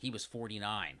ceremony. He was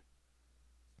 49.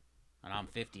 And I'm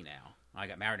 50 now. I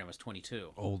got married when I was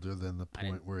 22. Older than the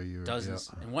point where you're...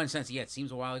 Doesn't. Yeah. In one sense, yeah, it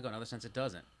seems a while ago. In another sense, it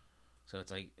doesn't. So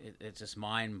it's like, it's just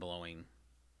mind-blowing,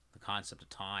 the concept of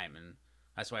time. And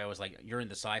that's why I was like, you're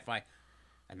into sci-fi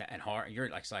and horror. You're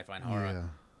like sci-fi and horror. Yeah.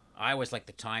 I always like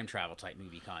the time travel type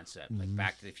movie concept, like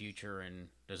Back to the Future, and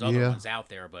there's other ones out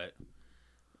there, but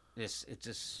it's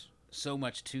just so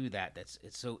much to that.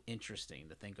 It's so interesting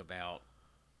to think about.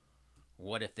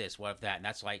 What if this? What if that? And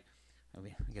that's like, I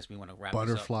guess we want to wrap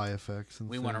butterfly this up. effects and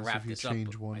we want to wrap this up.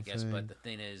 I guess, but the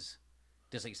thing is,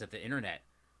 just like you said, the internet.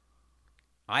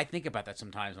 I think about that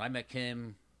sometimes. When I met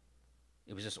Kim,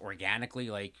 it was just organically,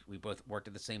 like we both worked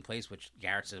at the same place, which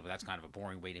Garrett says, well, that's kind of a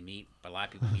boring way to meet. But a lot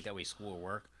of people meet that way, school or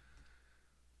work.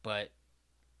 But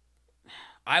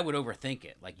I would overthink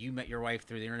it. Like, you met your wife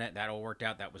through the internet, that all worked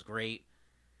out, that was great.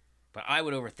 But I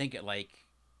would overthink it, like,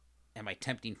 am I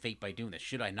tempting fate by doing this?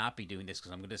 Should I not be doing this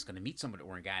because I'm just going to meet somebody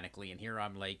organically? And here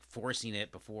I'm, like, forcing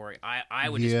it before I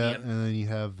would just be and then you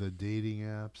have the dating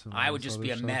apps. And I would just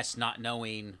be a mess not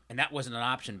knowing, and that wasn't an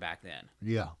option back then.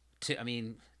 Yeah.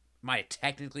 Might it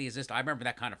technically exist? I remember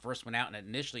that kind of first went out, and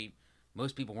initially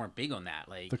most people weren't big on that.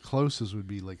 Like, the closest would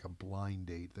be like a blind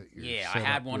date that you're I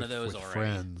had one of those already.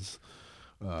 Friends.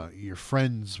 Your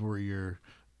friends were your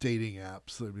dating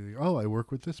apps. They'd be like, oh, I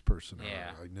work with this person.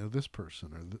 Yeah. Or I know this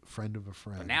person, or the friend of a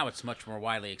friend. But now it's much more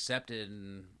widely accepted,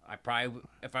 and I probably,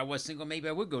 if I was single, maybe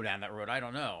I would go down that road. I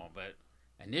don't know, but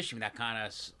initially that kind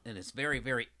of in its very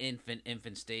very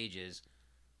infant stages,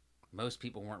 most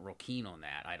people weren't real keen on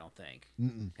that. I don't think.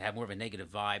 Mm-mm. It had more of a negative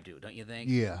vibe to it, don't you think?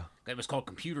 Yeah. It was called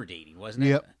computer dating, wasn't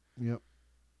it? Yep.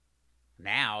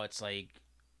 Now it's like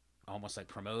almost like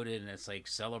promoted and it's like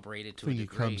celebrated to I think a it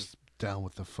degree. comes down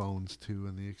with the phones too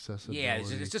and the accessibility. Yeah,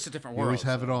 it's just a different You world. always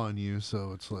have so. it on you,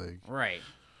 so it's like Right.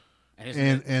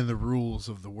 and the rules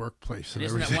of the workplace and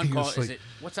isn't everything. that one called? It's like, Is it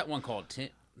what's that one called?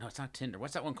 No, it's not Tinder.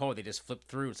 What's that one called? They just flip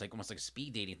through. It's like almost like a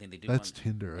speed dating thing they do. that's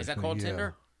Tinder. Is I that think. called Yeah.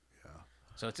 Tinder? Yeah.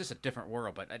 So it's just a different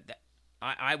world. But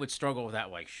I would struggle with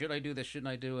that. Like, should I do this? Shouldn't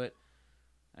I do it?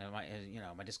 Am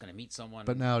I just going to meet someone?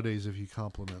 But nowadays, if you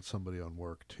compliment somebody on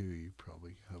work too, you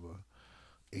probably have a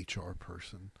HR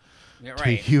person yeah, right.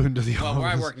 take you into the Well, office. where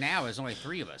I work now, there's only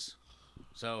 3 of us.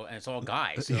 So and it's all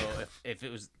guys. So if it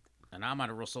was, and I'm not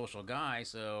a real social guy,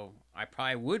 so I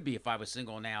probably would be if I was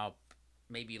single now.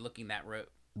 Maybe looking that route.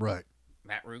 Right.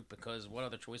 That route because what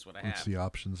other choice would I It's have? the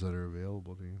options that are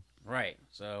available to you. Right.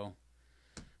 So,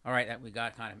 all right, we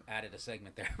got kind of added a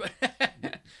segment there, but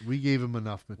We gave him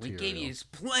enough we material. gave you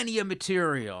plenty of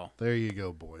material. There you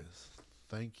go, boys.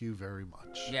 Thank you very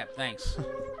much. Yeah. Thanks.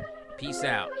 Peace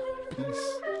out.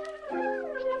 Peace.